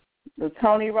the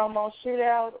Tony Romo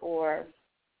shootout or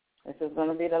if it's going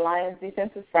to be the Lions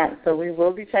defensive front. So we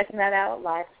will be checking that out,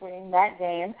 live streaming that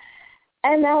game.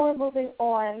 And now we're moving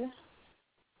on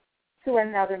to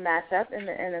another matchup in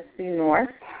the NFC North,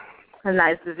 a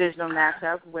nice divisional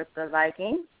matchup with the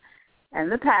Vikings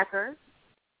and the Packers.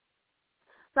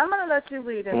 So I'm going to let you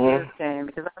lead into this game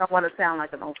because I don't want to sound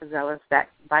like an overzealous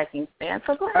Vikings fan.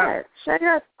 So go ahead. Share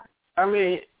your. I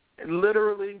mean,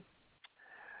 literally,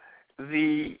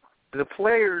 the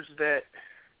players that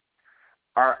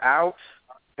are out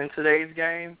in today's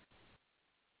game,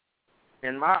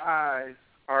 in my eyes,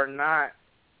 are not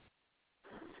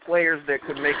players that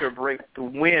could make or break the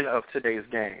win of today's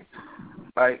game.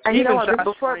 Like, and you know what?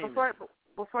 Before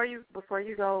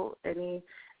you go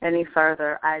any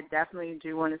further, I definitely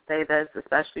do want to say this,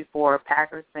 especially for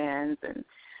Packers fans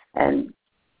and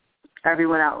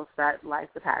everyone else that likes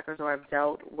the Packers or have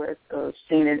dealt with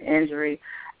seen an injury.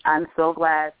 I'm so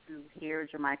glad to hear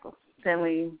Jermichael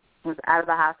Finley was out of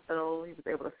the hospital. He was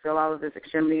able to fill all of his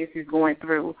extremities. He's going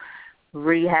through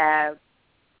rehab.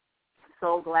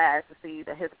 So glad to see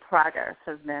that his progress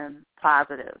has been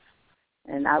positive.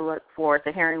 And I look forward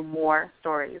to hearing more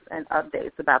stories and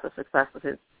updates about the success of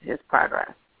his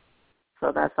progress.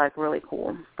 So that's, like, really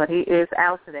cool. But he is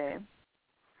out today.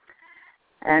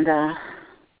 And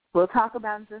we'll talk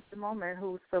about in just a moment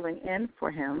who's filling in for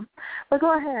him. But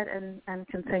go ahead and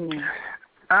continue.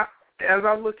 As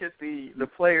I look at the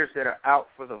players that are out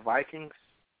for the Vikings,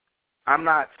 I'm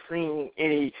not seeing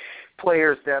any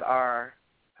players that are,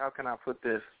 how can I put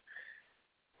this,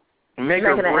 make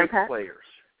or break players.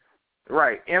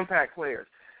 Right, impact players.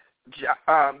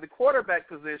 The quarterback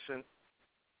position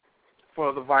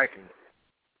for the Vikings,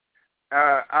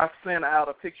 I sent out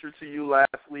a picture to you last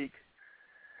week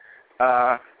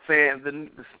saying the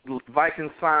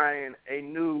Vikings signed a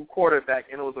new quarterback,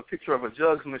 and it was a picture of a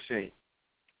jugs machine.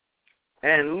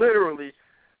 And literally,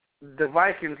 the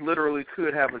Vikings literally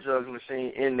could have a jugs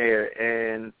machine in there,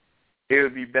 and it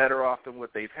would be better off than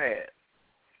what they've had.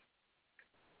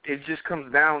 It just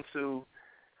comes down to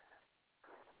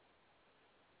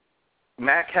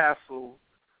Matt Castle,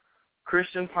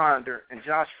 Christian Ponder, and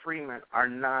Josh Freeman are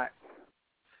not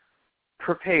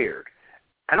prepared.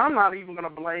 And I'm not even going to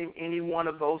blame any one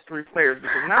of those three players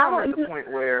because now I'm at the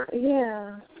point where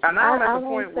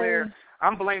where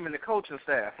I'm blaming the coaching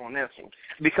staff on this one.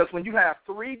 Because when you have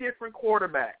three different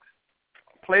quarterbacks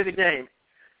play the game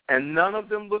and none of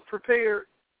them look prepared,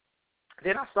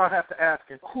 then I start having to ask,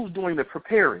 who's doing the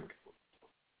preparing?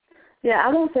 Yeah, I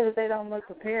won't say that they don't look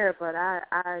prepared, but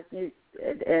I'll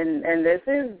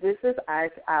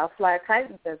fly kite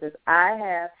and say this. I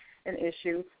have an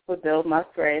issue with Bill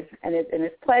Musgrave and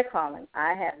his play calling.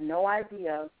 I have no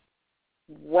idea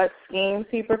what schemes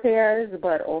he prepares,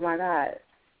 but oh my God.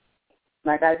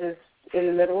 Like I just, in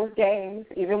the middle of games,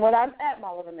 even when I'm at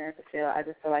Mall of America Field, I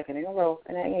just feel like getting a rope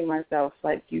and hanging myself.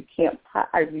 Like, you can't,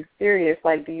 are you serious?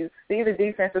 Like, do you see the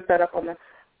defensive setup on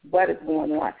what is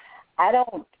going on? I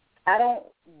don't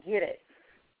get it.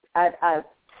 I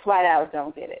flat out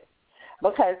don't get it.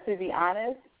 Because to be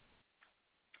honest,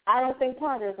 I don't think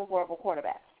Ponder is a horrible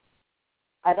quarterback.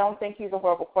 I don't think he's a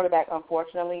horrible quarterback.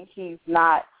 Unfortunately, he's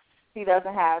not. He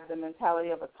doesn't have the mentality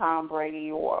of a Tom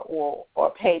Brady or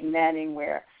Peyton Manning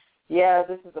where, yeah,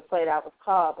 this is the play that was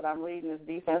called, but I'm reading this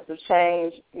defensive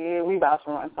change. Yeah, we about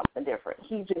to run something different.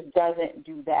 He just doesn't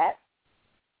do that.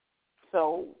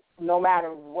 So no matter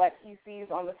what he sees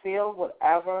on the field,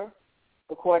 whatever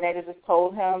the coordinator just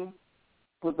told him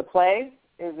with the play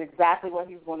is exactly what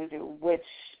he's going to do, which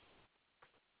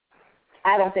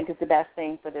I don't think is the best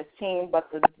thing for this team, but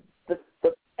the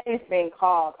plays being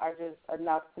called are just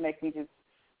enough to make me just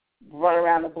run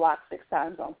around the block 6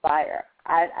 times on fire.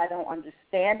 I don't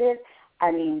understand it.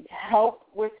 I need help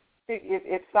with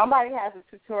if somebody has a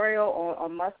tutorial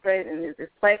on Musgrave and his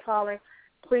play calling,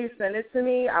 please send it to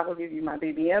me. I will give you my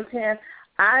BBM pin.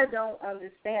 I don't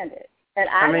understand it. And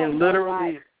I mean,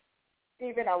 literally,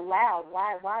 even allowed.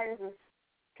 Why is this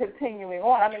continuing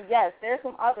on? I mean, yes, there's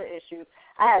some other issues.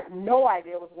 I have no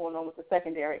idea what's going on with the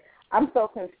secondary. I'm so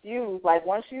confused. Like,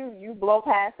 once you blow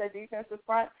past that defensive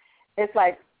front, it's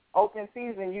like open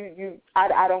season.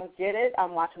 I don't get it.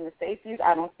 I'm watching the safeties.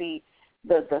 I don't see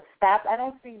the stops. I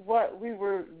don't see what we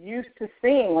were used to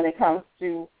seeing when it comes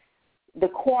to the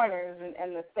corners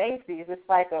and the safeties. It's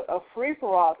like a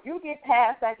free-for-all. If you get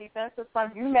past that defensive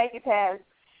front, you make it past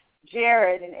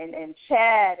Jared and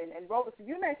Chad and Robertson,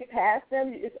 you make it past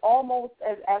them, it's almost,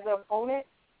 as an opponent,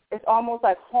 it's almost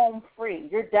like home free.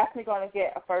 You're definitely going to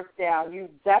get a first down. You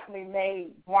definitely may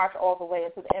march all the way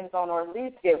into the end zone or at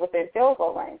least get within field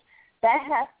goal range. That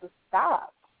has to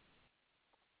stop.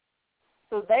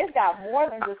 So they've got more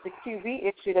than just a QB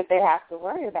issue that they have to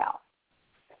worry about.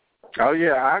 Oh,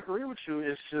 yeah, I agree with you.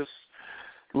 It's just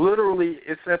literally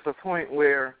it's at the point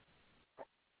where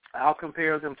I'll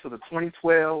compare them to the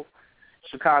 2012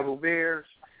 Chicago Bears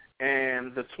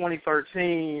and the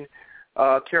 2013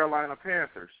 Carolina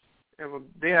Panthers.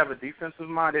 They have a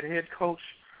defensive-minded head coach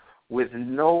with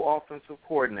no offensive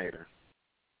coordinator.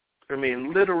 I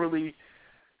mean, literally,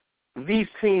 these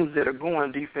teams that are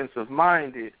going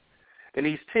defensive-minded and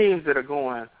these teams that are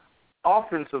going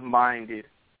offensive-minded,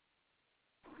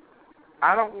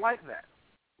 I don't like that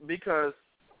because,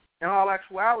 in all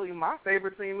actuality, my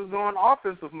favorite team is going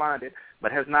offensive-minded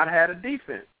but has not had a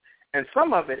defense. And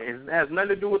some of it has nothing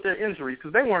to do with their injuries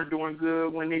because they weren't doing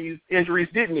good when these injuries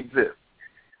didn't exist.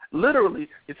 Literally,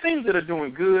 the teams that are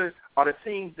doing good are the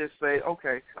teams that say,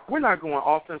 okay, we're not going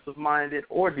offensive-minded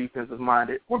or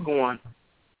defensive-minded. We're going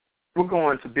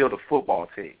to build a football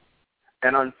team.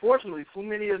 And unfortunately, so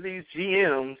many of these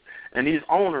GMs and these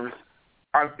owners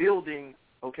are building,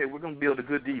 okay, we're going to build a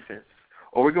good defense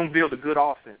or we're going to build a good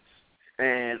offense.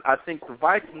 And I think the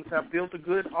Vikings have built a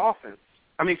good offense.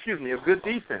 A good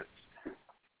defense.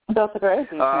 Built a great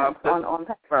defense on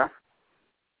paper.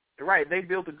 Right, they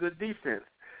built a good defense.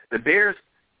 The Bears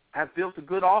have built a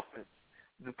good offense.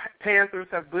 The Panthers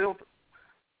have built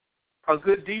a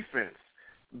good defense.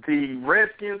 The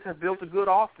Redskins have built a good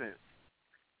offense.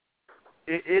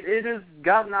 It has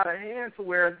gotten out of hand to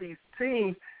where these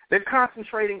teams, they're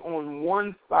concentrating on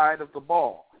one side of the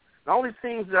ball. The only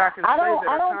teams that I can say that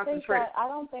are concentrating. I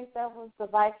don't think that was the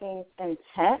Vikings'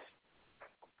 intent.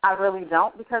 I really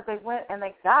don't, because they went and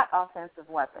they got offensive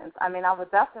weapons. I mean, I would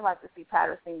definitely like to see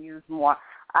Patterson used more.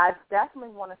 I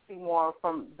definitely want to see more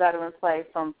from veteran play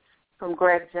from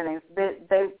Greg Jennings.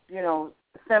 They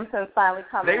Simpson finally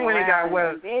coming around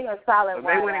and being a solid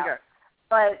wideout.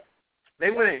 But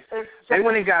they went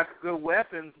and got good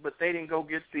weapons, but they didn't go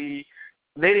get the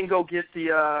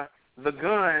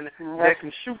gun that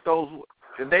can shoot those.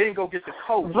 They didn't go get the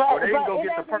coach, or they didn't go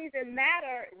get the. It doesn't even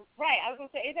matter, right? I was going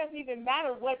to say it doesn't even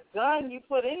matter what gun you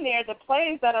put in there. The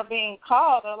plays that are being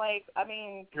called are like, I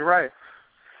mean, you're right.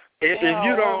 If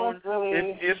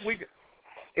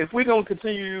we gonna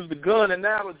continue to use the gun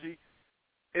analogy,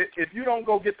 if you don't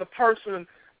go get the person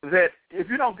if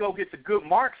you don't go get the good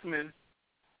marksman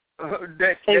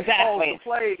that calls the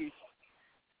plays,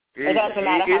 it doesn't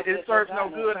matter. It serves no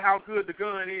good how good the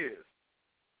gun is.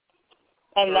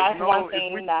 And that's one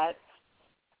thing that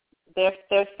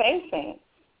they're facing.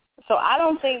 So I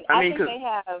don't think I think they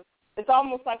have. It's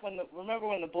almost like remember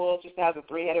when the Bulls used to have the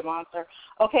three-headed monster?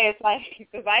 Okay, it's like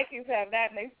the Vikings have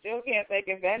that and they still can't take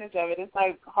advantage of it. It's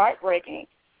like heartbreaking.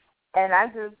 And I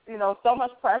just, so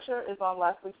much pressure is on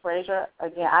Leslie Frazier.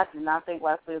 Again, I do not think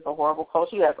Leslie is a horrible coach.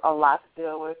 He has a lot to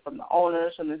deal with from the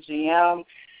owners, from the GM.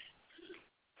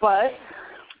 But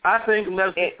I think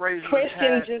Leslie Frazier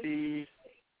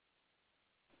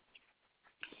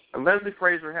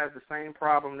has the same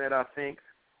problem that I think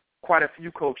quite a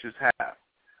few coaches have.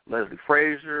 Leslie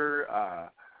Frazier,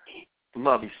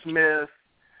 Lovie Smith,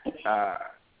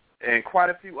 and quite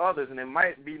a few others. And it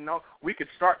might be, we could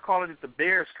start calling it the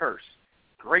Bears curse.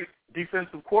 Great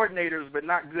defensive coordinators, but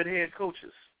not good head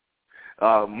coaches.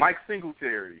 Mike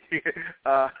Singletary.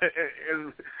 The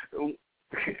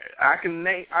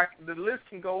list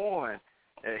can go on.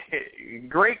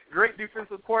 Great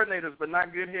defensive coordinators, but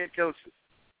not good head coaches.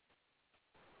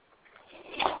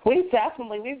 We've got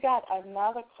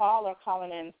another caller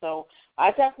calling in, so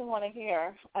I definitely want to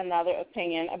hear another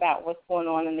opinion about what's going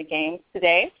on in the game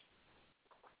today.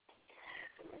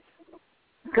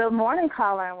 Good morning,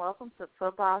 caller, and welcome to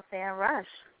Football Fan Rush.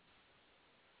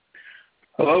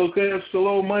 Hello, Cass.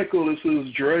 Hello, Michael. This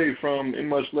is Dre from In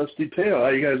Much Less Detail. How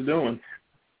you guys doing?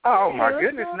 Oh, my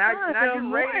goodness. Now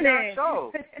you're rating our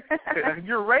show.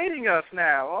 You're rating us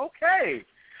now. Okay.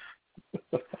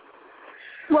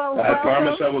 Well, I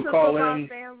promised I would call in.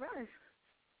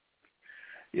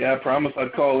 Yeah, I promised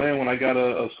I'd call in when I got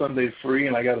a Sunday free,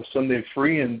 and I got a Sunday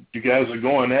free, and you guys are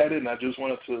going at it, and I just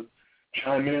wanted to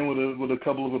chime in with a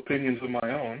couple of opinions of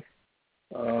my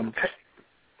own.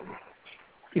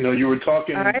 You were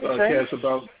talking, Cass,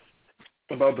 about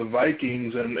the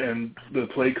Vikings and the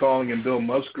play calling and Bill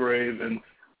Musgrave, and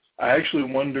I actually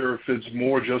wonder if it's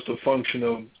more just a function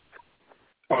of,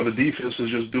 or the defense is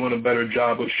just doing a better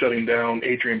job of shutting down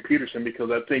Adrian Peterson,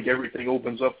 because I think everything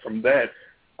opens up from that.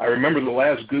 I remember the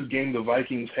last good game the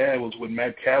Vikings had was with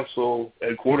Matt Castle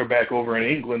at quarterback over in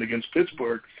England against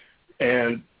Pittsburgh,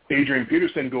 and Adrian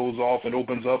Peterson goes off and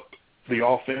opens up the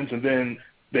offense, and then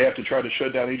they have to try to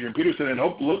shut down Adrian Peterson, and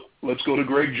let's go to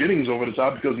Greg Jennings over the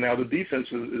top, because now the defense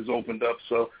is opened up.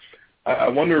 So I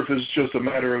wonder if it's just a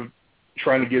matter of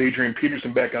trying to get Adrian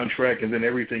Peterson back on track, and then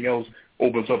everything else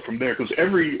opens up from there, because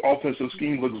every offensive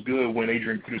scheme looks good when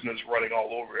Adrian Peterson is running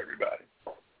all over everybody.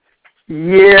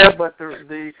 Yeah, but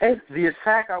the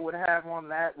attack I would have on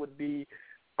that would be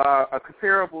a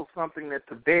comparable something that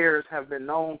the Bears have been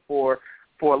known for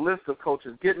a list of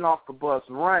coaches, getting off the bus,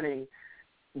 running,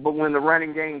 but when the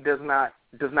running game does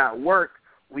not work,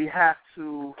 we have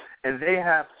to, and they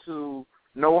have to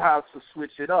know how to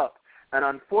switch it up. And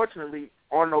unfortunately,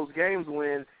 on those games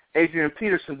when Adrian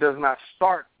Peterson does not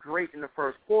start great in the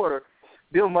first quarter,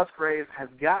 Bill Musgrave has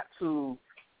got to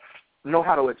know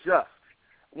how to adjust.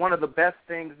 One of the best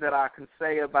things that I can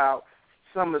say about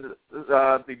some of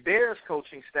the Bears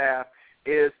coaching staff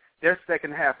is their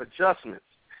second half adjustments.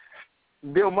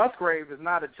 Bill Musgrave is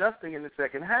not adjusting in the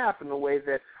second half in the way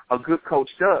that a good coach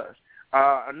does.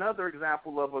 Another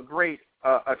example of a great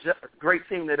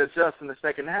team that adjusts in the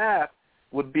second half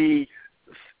would be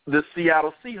the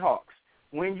Seattle Seahawks.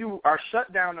 When you are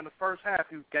shut down in the first half,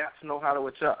 you've got to know how to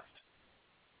adjust.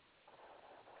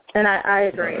 And I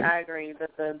agree. I agree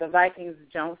that the Vikings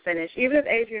don't finish. Even if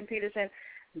Adrian Peterson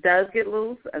does get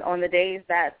loose on the days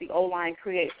that the O-line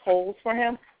creates holes for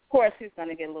him, of course he's going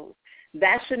to get loose.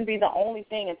 That shouldn't be the only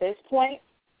thing at this point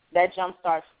that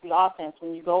jumpstarts the offense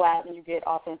when you go out and you get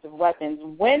offensive weapons.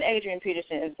 When Adrian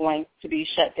Peterson is going to be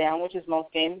shut down, which is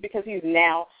most games, because he's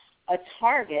now a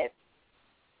target,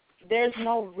 there's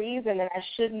no reason that I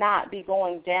should not be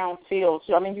going downfield.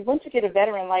 So, I mean, you want to get a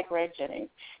veteran like Greg Jennings.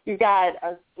 You've got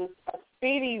a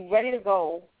speedy,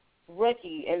 ready-to-go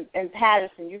rookie in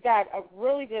Patterson. You've got a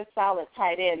really good, solid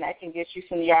tight end that can get you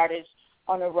some yardage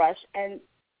on a rush. And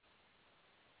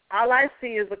all I see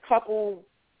is a couple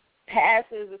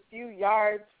passes, a few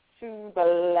yards to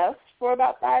the left for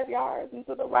about 5 yards and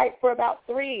to the right for about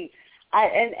 3.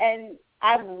 And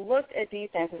I've looked at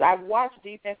defenses. I've watched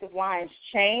defensive lines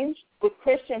change. With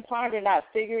Christian Ponder not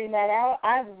figuring that out,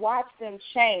 I've watched them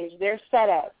change their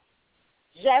setup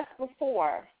just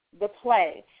before the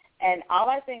play. And all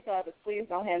I think of is, please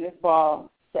don't hand this ball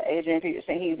to Adrian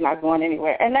Peterson. He's not going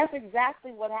anywhere. And that's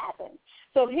exactly what happened.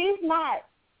 So he's not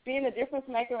being a difference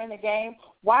maker in the game.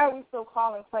 Why are we still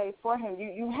calling plays for him?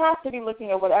 You have to be looking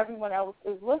at what everyone else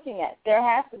is looking at. There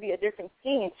has to be a different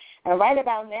scheme. And right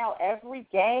about now, every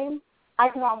game, I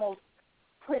can almost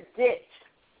predict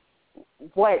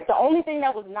what. The only thing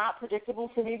that was not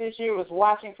predictable for me this year was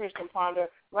watching Christian Ponder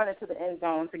run into the end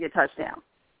zone to get touchdown.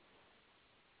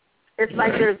 It's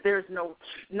like there's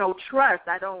no trust.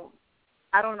 I don't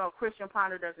know if Christian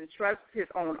Ponder doesn't trust his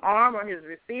own arm or his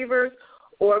receivers,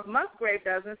 or if Musgrave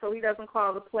doesn't, so he doesn't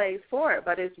call the plays for it.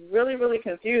 But it's really, really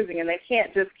confusing, and they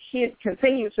can't just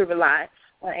continue to rely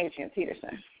on Adrian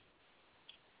Peterson.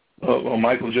 Well,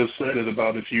 Michael just said it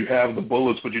about if you have the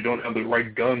bullets but you don't have the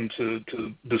right gun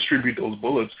to distribute those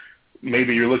bullets,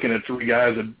 maybe you're looking at 3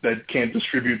 guys that can't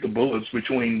distribute the bullets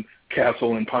between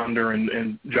Castle and Ponder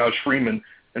and Josh Freeman.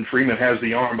 And Freeman has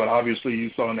the arm, but obviously you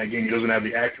saw in that game he doesn't have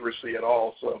the accuracy at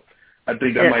all. So I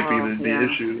think that might be the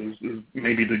issue is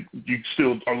maybe you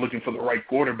still are looking for the right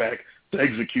quarterback to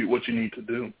execute what you need to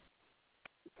do.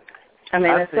 I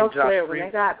mean, it's so clear. When they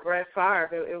got Brett Favre,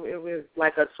 it was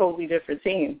like a totally different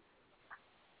team.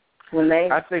 With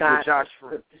Josh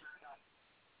Freeman.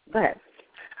 Go ahead.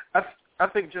 I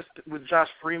think just with Josh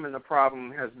Freeman, the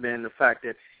problem has been the fact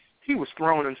that he was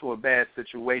thrown into a bad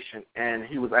situation, and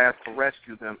he was asked to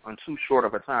rescue them on too short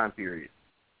of a time period.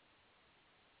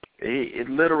 He's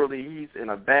in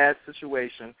a bad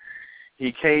situation.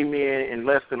 He came in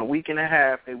less than a week and a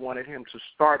half. They wanted him to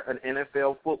start an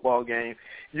NFL football game.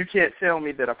 You can't tell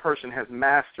me that a person has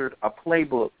mastered a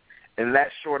playbook in that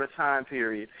short a time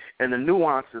period, and the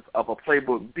nuances of a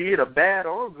playbook, be it a bad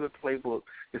or a good playbook,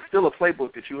 it's still a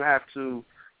playbook that you have to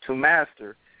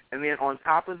master. And then on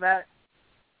top of that,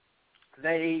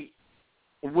 they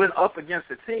went up against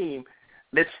a team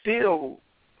that still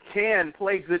can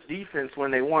play good defense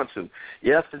when they want to.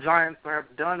 Yes, the Giants have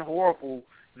done horrible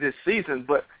this season,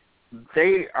 but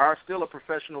they are still a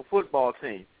professional football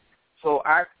team. So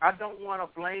I don't want to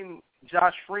blame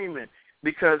Josh Freeman,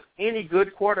 because any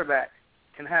good quarterback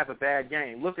can have a bad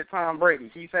game. Look at Tom Brady.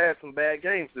 He's had some bad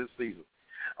games this season.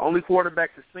 Only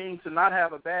quarterback that seems to not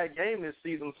have a bad game this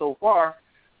season so far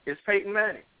is Peyton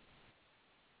Manning.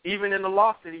 Even in the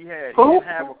loss that he had, he didn't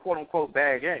have a quote-unquote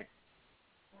bad game.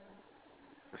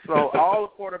 So all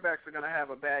the quarterbacks are going to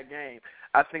have a bad game.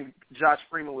 I think Josh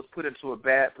Freeman was put into a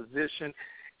bad position,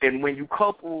 and when you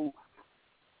couple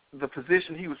the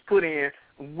position he was put in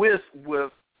with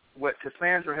what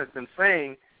Cassandra has been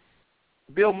saying,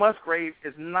 Bill Musgrave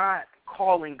is not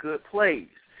calling good plays.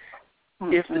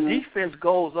 Mm-hmm. If the defense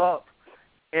goes up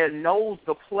and knows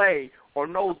the play or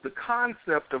knows the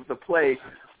concept of the play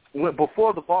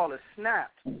before the ball is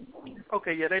snapped,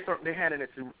 okay, yeah, they handed it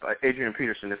to Adrian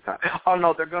Peterson this time. Oh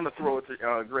no, they're going to throw it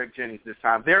to Greg Jennings this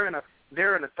time. They're in a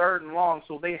third and long,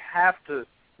 so they have to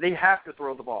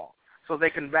throw the ball so they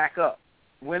can back up.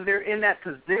 When they're in that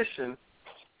position,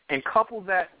 and couple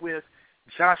that with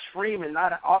Josh Freeman,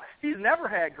 he's never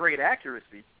had great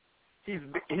accuracy.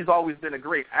 He's always been a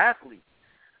great athlete.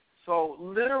 So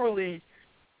literally,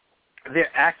 their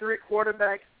accurate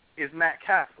quarterback is Matt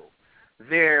Castle.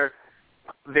 Their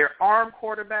arm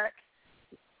quarterback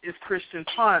is Christian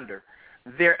Ponder.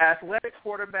 Their athletic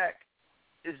quarterback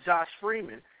is Josh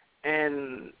Freeman.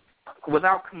 And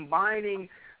without combining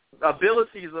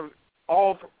abilities of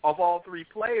all three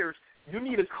players, you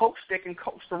need a coach that can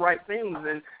coach the right things.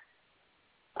 And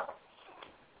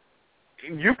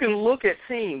you can look at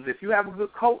teams. If you have a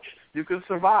good coach, you can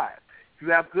survive. If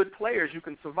you have good players, you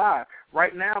can survive.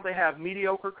 Right now they have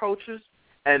mediocre coaches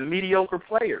and mediocre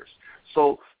players.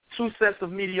 So two sets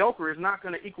of mediocre is not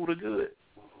going to equal to good.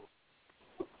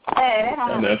 Hey, they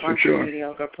don't have a bunch of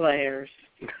mediocre players.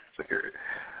 They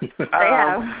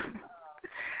have.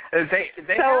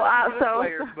 They have good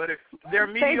players, but if their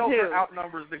mediocre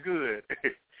outnumbers the good.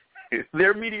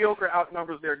 Their mediocre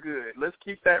outnumbers their good. Let's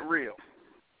keep that real.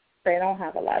 They don't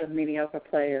have a lot of mediocre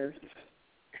players.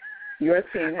 Your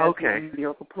team has more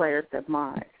mediocre players than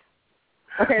mine.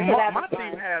 Okay, so my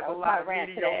team has a lot of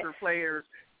mediocre players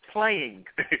playing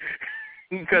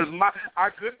because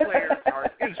our good players are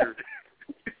injured.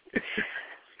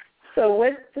 So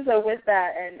with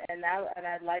that, and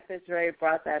I like that Dre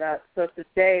brought that up. So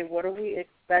today, what are we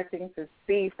expecting to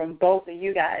see from both of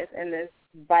you guys in this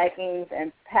Vikings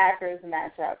and Packers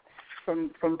matchup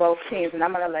from both teams? And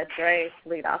I'm going to let Dre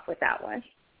lead off with that one.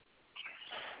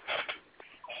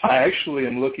 I actually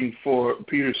am looking for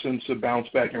Peterson to bounce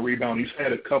back and rebound. He's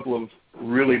had a couple of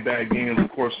really bad games,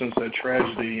 of course, since that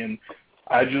tragedy, and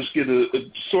I just get a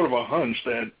sort of a hunch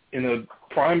that in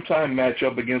a primetime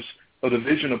matchup against a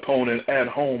division opponent at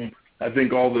home, I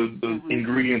think all the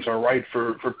ingredients are right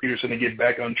for Peterson to get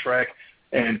back on track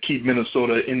and keep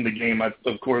Minnesota in the game. I,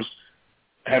 of course,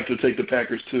 have to take the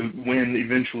Packers to win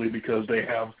eventually because they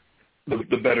have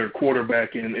the better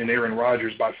quarterback in Aaron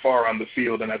Rodgers by far on the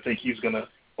field, and I think he's going to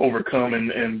overcome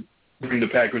and bring the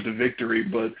Packers to victory.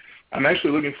 But I'm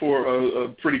actually looking for a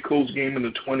pretty close game in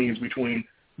the 20s between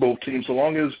both teams, so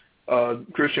long as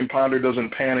Christian Ponder doesn't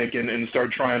panic and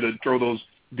start trying to throw those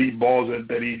deep balls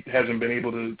that he hasn't been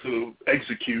able to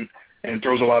execute and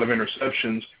throws a lot of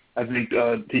interceptions. I think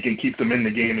he can keep them in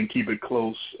the game and keep it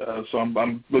close. So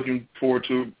I'm looking forward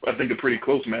to, I think, a pretty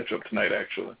close matchup tonight,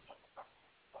 actually.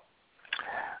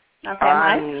 Okay,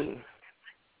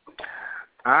 Mike?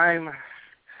 I'm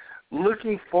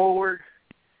looking forward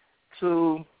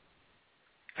to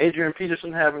Adrian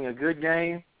Peterson having a good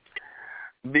game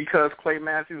because Clay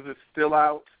Matthews is still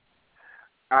out.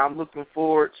 I'm looking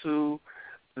forward to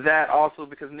that also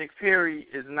because Nick Perry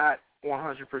is not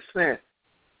 100%.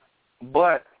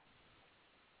 But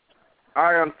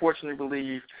I unfortunately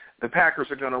believe the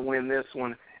Packers are going to win this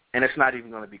one, and it's not even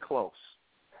going to be close.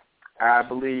 I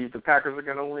believe the Packers are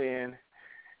going to win,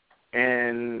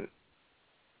 and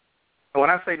when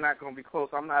I say not going to be close,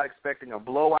 I'm not expecting a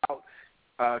blowout,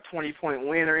 20-point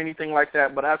win or anything like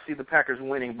that, but I see the Packers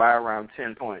winning by around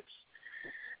 10 points.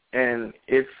 And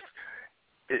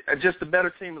just the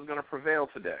better team is going to prevail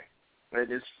today.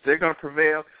 They're going to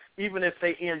prevail, even if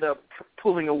they end up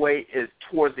pulling away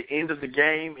towards the end of the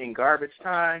game in garbage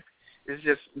time. It's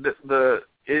just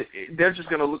they're just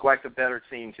going to look like the better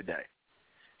team today.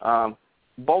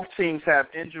 Both teams have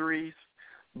injuries,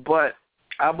 but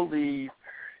I believe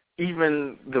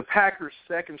even the Packers'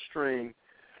 second string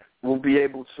will be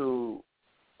able to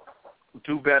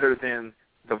do better than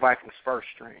the Vikings' first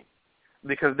string,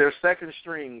 because their second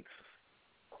string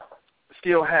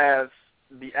still has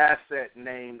the asset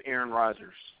named Aaron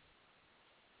Rodgers.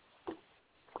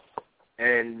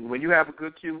 And when you have a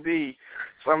good QB,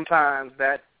 sometimes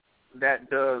that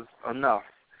does enough.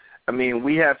 I mean,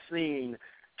 we have seen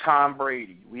Tom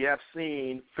Brady. We have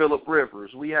seen Phillip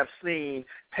Rivers. We have seen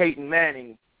Peyton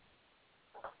Manning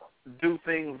do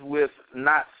things with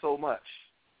not so much.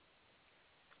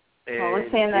 Well, we're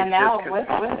seeing that now with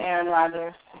Aaron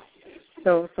Rodgers.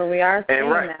 So we are seeing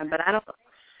that, but I don't.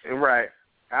 Right.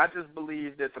 I just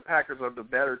believe that the Packers are the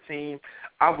better team.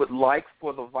 I would like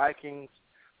for the Vikings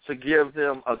to give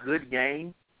them a good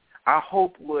game. I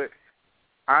hope what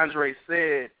Andre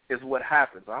said is what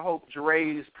happens. I hope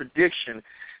Dre's prediction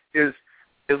is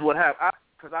what happens,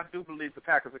 because I do believe the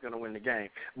Packers are going to win the game.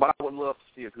 But I would love to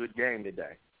see a good game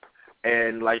today.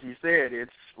 And like you said,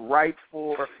 it's right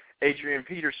for Adrian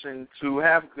Peterson to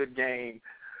have a good game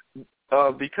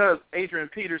because Adrian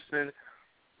Peterson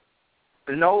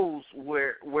knows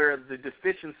where the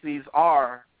deficiencies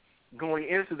are going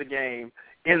into the game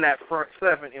in that front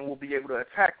seven and will be able to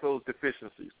attack those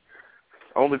deficiencies.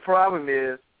 Only problem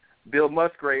is Bill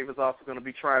Musgrave is also going to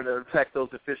be trying to attack those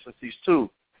deficiencies too.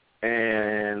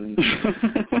 And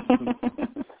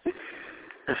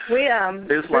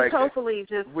hopefully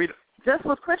just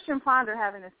with Christian Ponder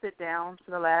having to sit down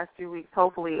for the last few weeks,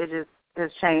 hopefully it just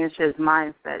has changed his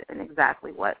mindset and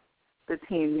exactly what the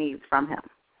team needs from him,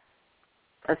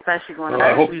 especially going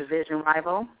against the division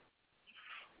rival.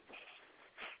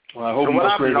 Well, I hope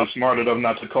Musgrave is smart enough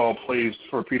not to call plays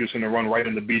for Peterson to run right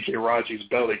into B.J. Raji's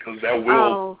belly, because that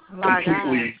will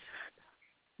completely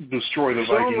destroy the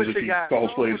Vikings if he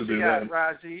calls plays to do that.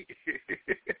 Raji.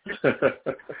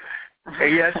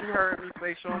 Hey, yes, you heard me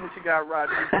say, show him what you got,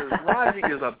 Raji, because Raji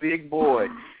is a big boy.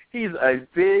 He's a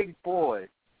big boy.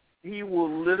 He will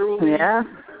literally,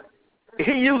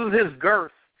 he uses his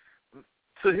girth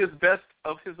to his best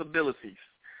of his abilities.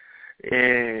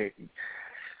 And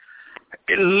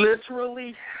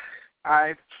literally,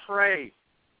 I pray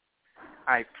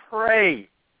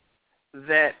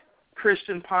that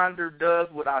Christian Ponder does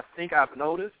what I think I've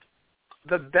noticed.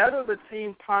 The better the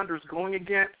team Ponder's going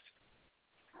against,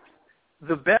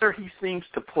 the better he seems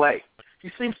to play.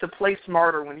 He seems to play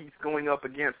smarter when he's going up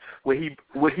against what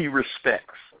he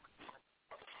respects.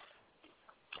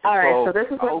 All right, so this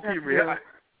is what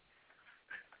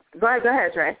Go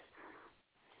ahead, Dre.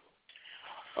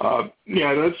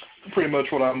 Yeah, that's pretty much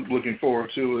what I'm looking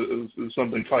forward to is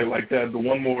something tight like that. The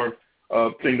one more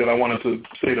thing that I wanted to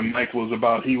say to Mike was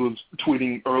about, he was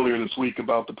tweeting earlier this week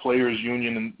about the players'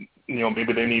 union and,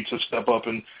 maybe they need to step up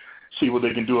and see what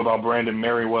they can do about Brandon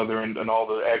Merriweather and all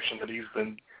the action that he's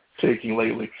been taking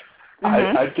lately.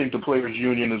 Mm-hmm. I think the players'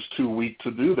 union is too weak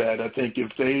to do that. I think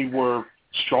if they were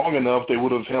strong enough, they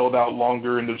would have held out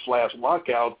longer in this last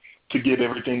lockout to get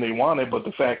everything they wanted. But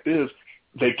the fact is,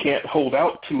 they can't hold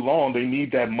out too long. They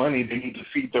need that money. They need to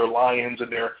feed their lions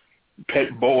and their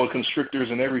pet boa constrictors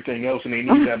and everything else, and they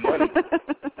need that money.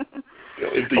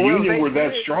 If the union were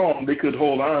that strong, they could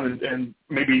hold on and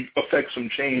maybe affect some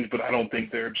change, but I don't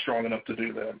think they're strong enough to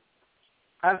do that.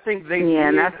 I think they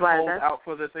did hold out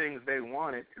for the things they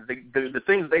wanted. The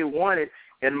things they wanted,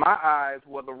 in my eyes,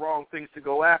 were the wrong things to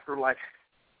go after, like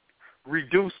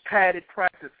reduced padded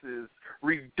practices,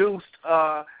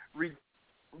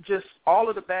 just all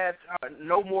of the bad,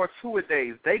 no more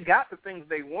two-a-days. They got the things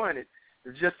they wanted.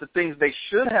 It's just the things they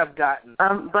should have gotten.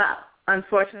 But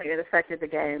unfortunately, it affected the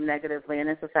game negatively, and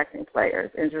it's affecting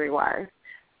players injury-wise.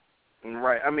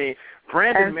 Right. I mean,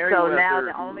 Brandon Merriweather. So now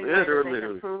the only way that they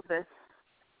can prove this,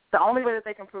 the only way that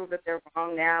they can prove that they're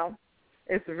wrong now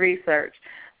is research.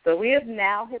 So we have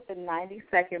now hit the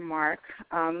 90-second mark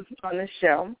on the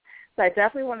show. So I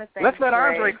definitely want to thank Let's let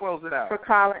Andre close it out. For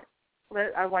calling.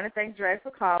 I want to thank Dre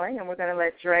for calling, and we're going to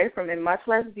let Dre, from In Much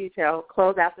Less Detail,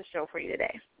 close out the show for you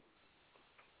today.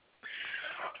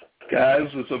 Guys,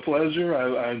 it's a pleasure.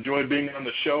 I enjoyed being on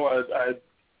the show. I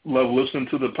love listening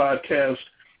to the podcast,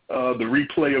 the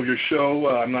replay of your show.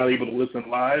 I'm not able to listen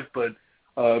live, but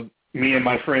me and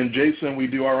my friend Jason, we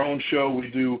do our own show. We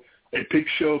do a pick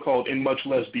show called In Much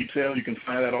Less Detail. You can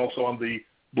find that also on the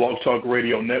Blog Talk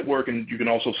Radio Network, and you can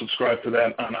also subscribe to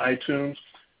that on iTunes.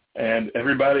 And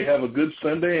everybody have a good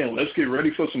Sunday, and let's get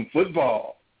ready for some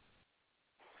football.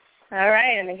 All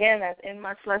right, and again, that's In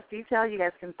Much Less Detail. You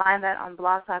guys can find that on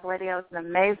Blog Talk Radio. It's an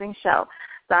amazing show.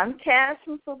 So I'm Cass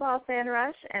from Football Fan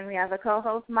Rush, and we have a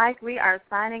co-host, Mike. We are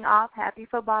signing off. Happy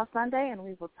Football Sunday, and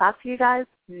we will talk to you guys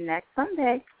next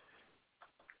Sunday.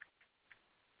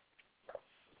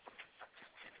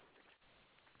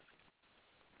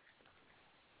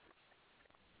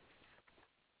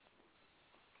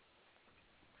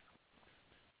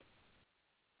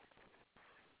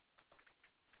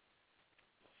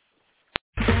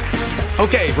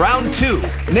 Okay, round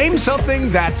 2. Name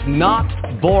something that's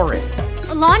not boring.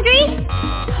 A laundry?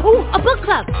 Ooh, a book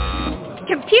club.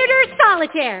 Computer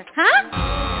solitaire, huh?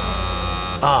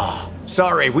 Ah,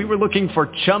 sorry, we were looking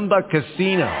for Chumba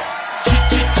Casino.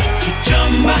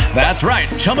 That's right.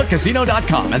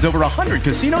 ChumbaCasino.com has over 100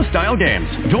 casino-style games.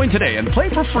 Join today and play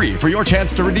for free for your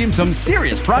chance to redeem some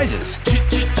serious prizes.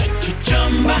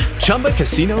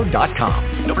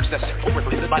 ChumbaCasino.com. No purchase necessary. Void where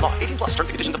prohibited by law. 18+ terms and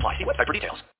conditions apply. See website for details.